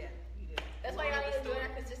consistent. Yeah, you do. That's why y'all need to join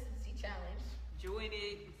our consistency challenge. Join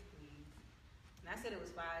it. And I said it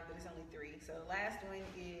was 5, but it's only 3. So the last one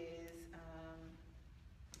is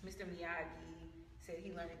Mr. Miyagi said he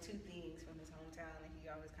learned 2 things from his hometown that he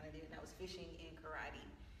always kind of did, and that was fishing and karate.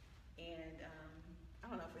 And I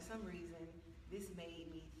don't know, for some reason, this made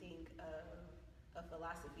me think of a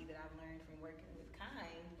philosophy that I've learned from working with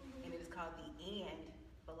Kind, and it is called the AND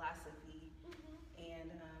philosophy. And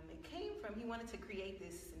it came from, he wanted to create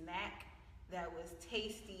this snack that was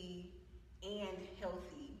tasty and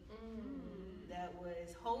healthy, that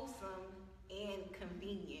was wholesome and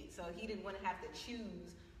convenient. So he didn't want to have to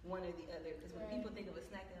choose one or the other, because when people think of a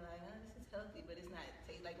snack, they're like, oh, this is healthy, but it's not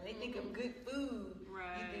tasty. Like when they think of good food,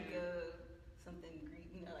 you think of something Greek,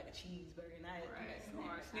 like a cheeseburger, not or a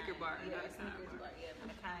snack, Snicker bar. Yeah, a Snickers bar, yeah, a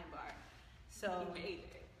Kind bar. So he made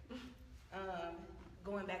it.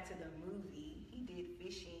 Going back to the movie, he did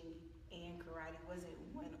fishing and karate. It wasn't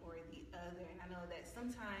one or the other. And I know that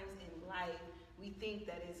sometimes in life we think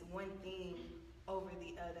that it's one thing over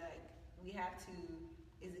the other. We have to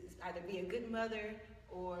either be a good mother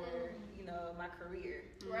or my career,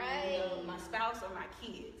 right? My spouse or my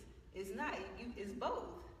kids. It's not. It's both.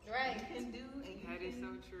 Right. You can do and you that can is so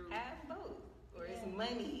true. have both. Or it's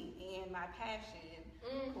money and my passion,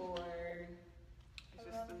 or it's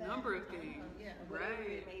just a number of things. Whatever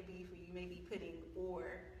Right. it may be for you, may be putting "or"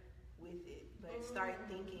 with it, but start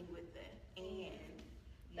thinking with the "and."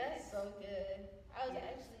 That's so good.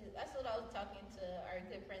 That's what I was talking to our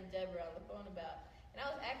good friend Deborah on the phone about, and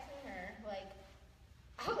I was asking her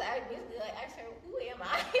basically asking her, who am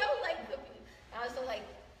I? I was like confused. I was so like,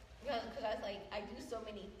 because I was like, I do so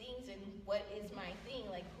many things, and what is my thing?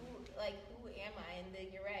 Like who am I? And then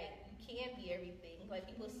you're right, you can be everything. Like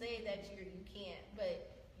people say that you can't,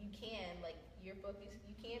 but you can. Like your focus,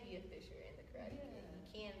 you can be a fisher in the karate kid. You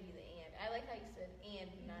can be the and. I like how you said and,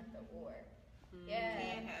 not the or. Yeah.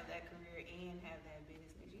 You can have that career and have that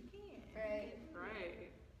business. You can. Right.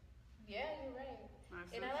 Right. Yeah, you're right.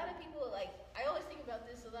 That's And so a lot of true. people, like, I always think about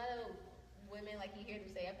this. A lot of women, like, you hear them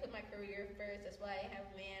say, I put my career first, that's why I have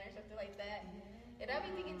a man, or something like that. And I've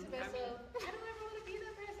been thinking to myself, I don't ever want to be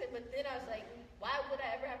that person. But then I was like, why would I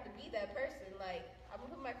ever have to be that person? Like, I'm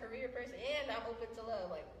going to put my career first, and I'm open to love.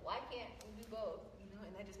 Like, why can't we do both?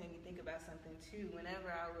 And that just made me think about something, too. Whenever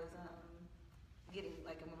I was getting,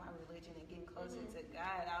 like, in my religion and getting closer to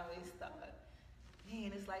God, I always thought,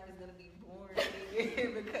 man, this life is going to be boring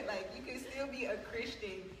because, like, you can still be a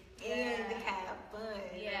Christian and have fun.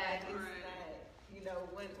 Yeah. Like, it's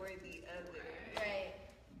not, one or the other. Right.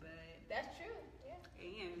 But That's true. Yeah.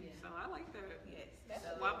 And so I like that. yes. That's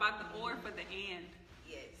What about the or for the and?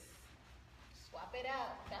 Yes. Swap it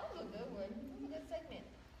out. That was a good one. That was a good segment.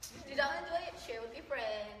 Did y'all enjoy it? Share with your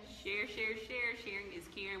friends. Share. Sharing is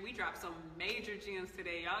caring. We dropped some major gems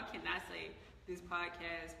today. Y'all cannot say this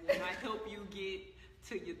podcast will not help you get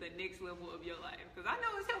to the next level of your life. Because I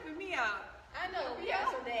know it's helping me out. I know we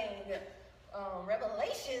got some dang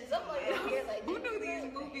revelations. I'm like, here, like, Who knew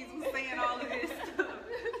these movies was saying all of this stuff?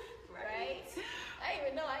 right? I didn't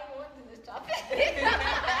even know I even wanted to do this topic.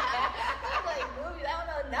 I'm like, movies, I don't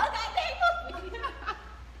know, no goddamn movie.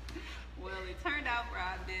 Well, it turned out for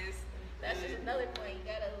our best. That's just another point. You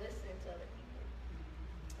gotta listen to other people.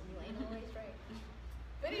 You ain't always right.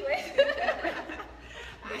 But anyway.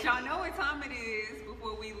 But y'all know what time it is.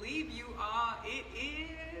 Before we leave you all, it is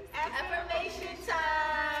Affirmation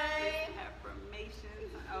time. affirmation.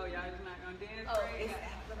 Oh, y'all just not gonna dance? Oh, right? It's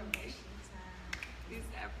affirmation time. It's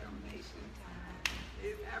affirmation time.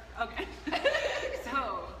 Okay.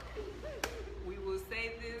 So, we will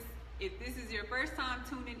say this. If this is your first time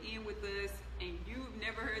tuning in with us and you've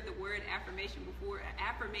never heard the word affirmation before, an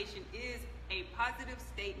affirmation is a positive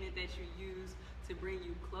statement that you use to bring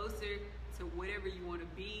you closer to whatever you want to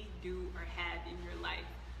be, do, or have in your life.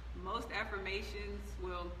 Most affirmations,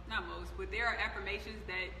 well, not most, but there are affirmations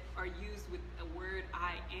that are used with the word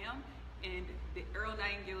I am. And the Earl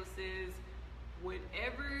Nightingale says,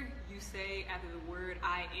 whatever you say after the word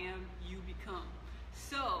I am, you become.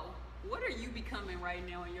 So, what are you becoming right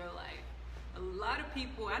now in your life? A lot of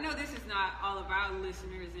people, I know this is not all of our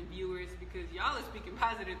listeners and viewers because y'all are speaking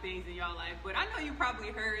positive things in y'all life, but I know you probably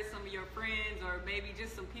heard some of your friends or maybe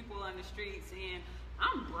just some people on the street saying,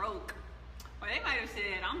 I'm broke. Or they might have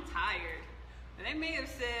said, I'm tired. Or they may have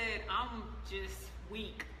said, I'm just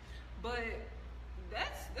weak. But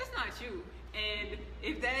that's not you. And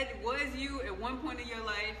if that was you at one point in your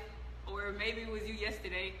life, or maybe it was you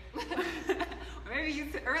yesterday, or maybe you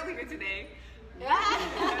earlier today,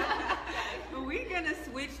 we're gonna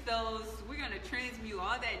switch those. We're gonna transmute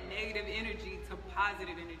all that negative energy to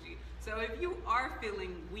positive energy. So if you are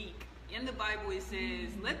feeling weak, in the Bible it says,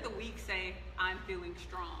 let the weak say, I'm feeling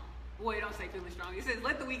strong. Well, it don't say feeling strong. It says,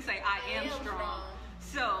 let the weak say, I am strong.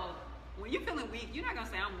 So when you're feeling weak, you're not gonna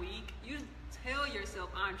say I'm weak. You tell yourself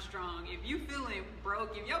I'm strong. If you feeling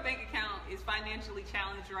broke, if your bank account is financially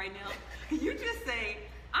challenged right now, you just say,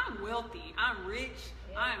 I'm wealthy, I'm rich,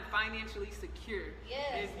 I'm financially secure.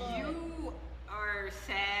 Yes, if you are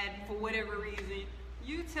sad for whatever reason,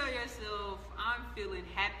 you tell yourself, I'm feeling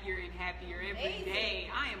happier and happier every day.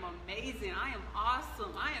 I am amazing. I am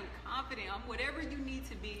awesome. I am confident. I'm whatever you need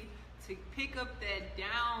to be to pick up that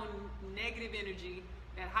down negative energy,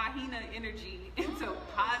 that hyena energy, into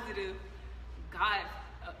positive,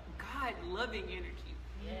 God-loving energy.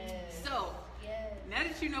 Yes. So, now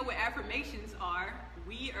that you know what affirmations are,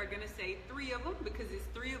 we are going to say 3 of them because it's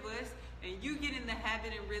 3 of us, and you get in the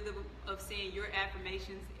habit and rhythm of saying your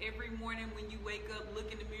affirmations every morning when you wake up,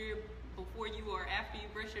 look in the mirror, before you or after you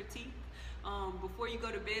brush your teeth, before you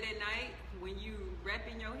go to bed at night, when you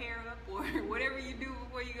wrapping your hair up, or whatever you do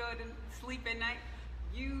before you go to sleep at night,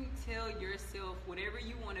 you tell yourself whatever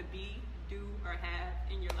you want to be, do, or have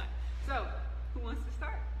in your life. So, who wants to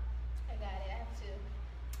start? I got it. I have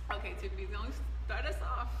to. Okay, Tiffany's going to start us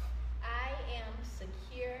off. I am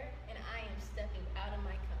secure and I am stepping out of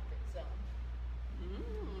my comfort zone.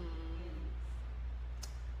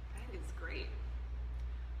 That is great.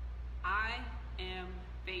 I am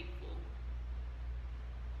faithful.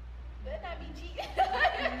 Better not be cheating.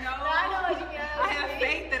 No, I know what you mean. I have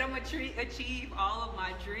faith that I'm going to achieve all of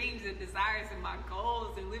my dreams and desires and my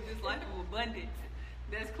goals and live this life of abundance.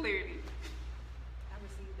 That's clarity. I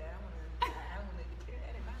received that. I want to declare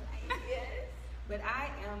that in my life. Yes. But I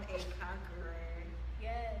am a conqueror.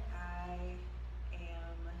 Yes. I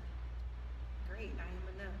am great. I am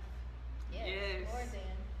enough. Yes. More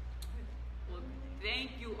than. Well,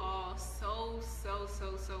 thank you all so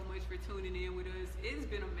much for tuning in with us. It's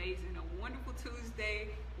been amazing. A wonderful Tuesday,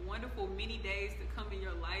 wonderful many days to come in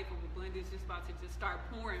your life of abundance. Just about to just start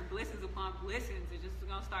pouring blessings upon blessings. It's just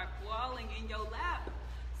gonna start falling in your lap.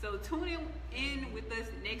 So tune in with us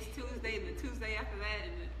next Tuesday, and the Tuesday after that,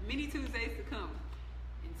 and the many Tuesdays to come.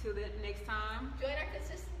 Until that next time. Join our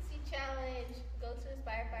consistency challenge. Go to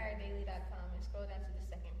inspiredbyOurDaily.com and scroll down to the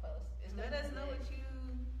second post. Let us know what you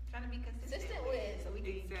trying to be consistent with, so we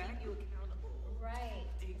can keep you accountable. Right.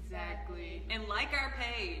 Exactly. And like our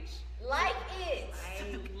page. Like it.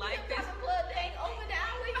 Like this. Blood thing over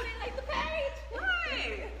down with it, like the page.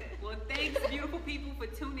 Right. Well, thanks, beautiful people, for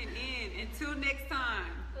tuning in. Until next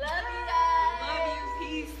time.